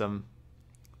was awesome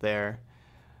there.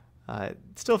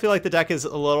 Still feel like the deck is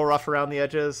a little rough around the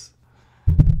edges.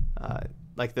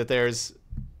 Like that there's,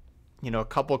 you know, a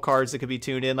couple cards that could be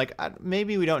tuned in. Like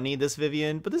maybe we don't need this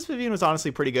Vivian, but this Vivian was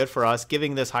honestly pretty good for us.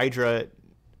 Giving this Hydra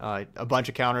a bunch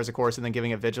of counters, of course, and then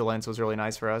giving it Vigilance was really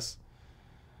nice for us.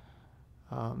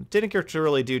 Didn't get to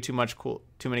really do too many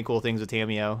cool things with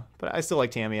Tameo, but I still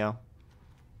like Tameo.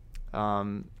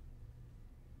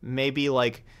 Maybe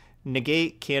like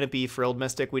negate Canopy, Frilled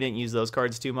Mystic. We didn't use those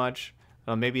cards too much.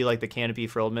 Maybe like the Canopy,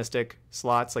 Frilled Mystic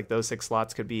slots, like those 6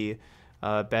 slots could be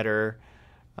better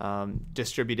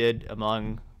distributed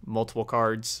among multiple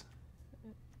cards.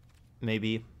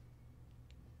 Maybe.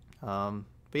 But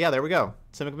yeah, there we go.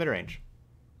 Simic Midrange.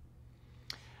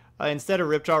 Instead of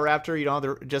Ripjaw Raptor, you don't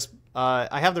have the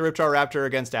I have the Ripjaw Raptor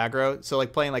against aggro. So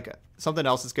like playing like something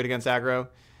else that's good against aggro.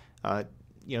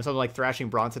 You know, something like Thrashing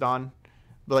Brontodon.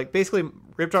 But like basically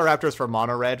Ripjaw Raptor is for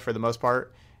mono red for the most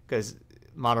part, because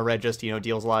mono red just, you know,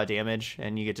 deals a lot of damage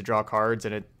and you get to draw cards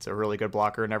and it's a really good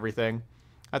blocker and everything.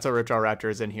 That's what Ripjaw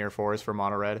Raptor is in here for, is for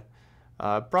mono red.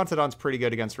 Brontodon's pretty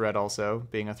good against red also,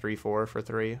 being a 3/4 for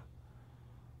 3. You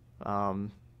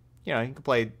know, you can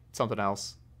play something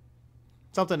else.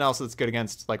 Something else that's good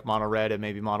against like mono red and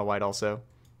maybe mono white also.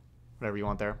 Whatever you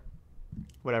want there.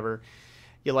 Whatever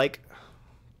you like.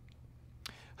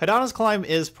 Hydana's Climb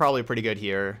is probably pretty good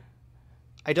here.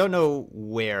 I don't know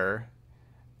where.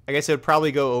 I guess it would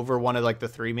probably go over one of like the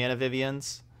 3 mana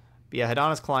Vivians. But yeah,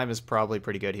 Hydana's Climb is probably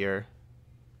pretty good here.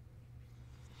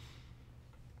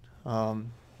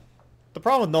 The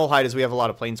problem with Nullhide is we have a lot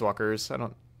of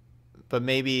Planeswalkers. But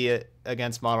maybe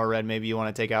against Mono Red, maybe you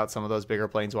want to take out some of those bigger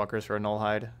Planeswalkers for a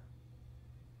Nullhide.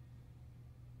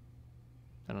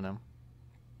 I don't know.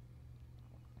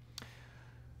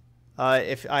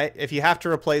 If you have to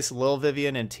replace Lil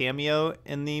Vivian and Tameo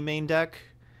in the main deck,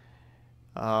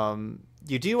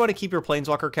 you do want to keep your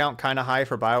Planeswalker count kind of high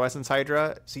for Bioessence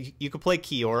Hydra. So you could play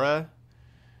Kiora.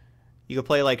 You could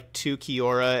play like 2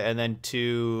 Kiora and then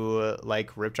 2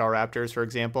 like Ripjaw Raptors, for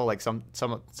example, like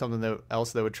something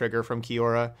else that would trigger from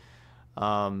Kiora,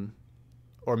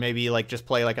 or maybe like just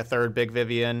play like a third Big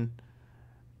Vivian,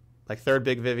 like 2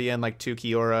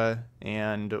 Kiora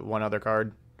and 1 other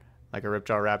card, like a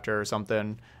Ripjaw Raptor or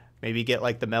something. Maybe get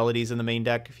like the Melodies in the main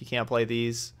deck if you can't play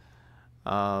these.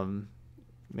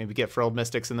 Maybe get Frilled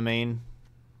Mystics in the main,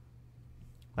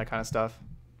 that kind of stuff.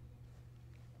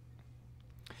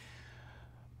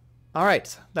 All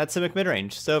right, that's Simic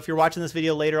Midrange. So if you're watching this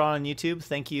video later on YouTube,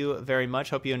 thank you very much.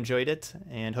 Hope you enjoyed it,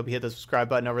 and hope you hit the subscribe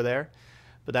button over there.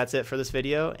 But that's it for this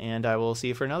video, and I will see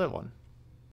you for another one.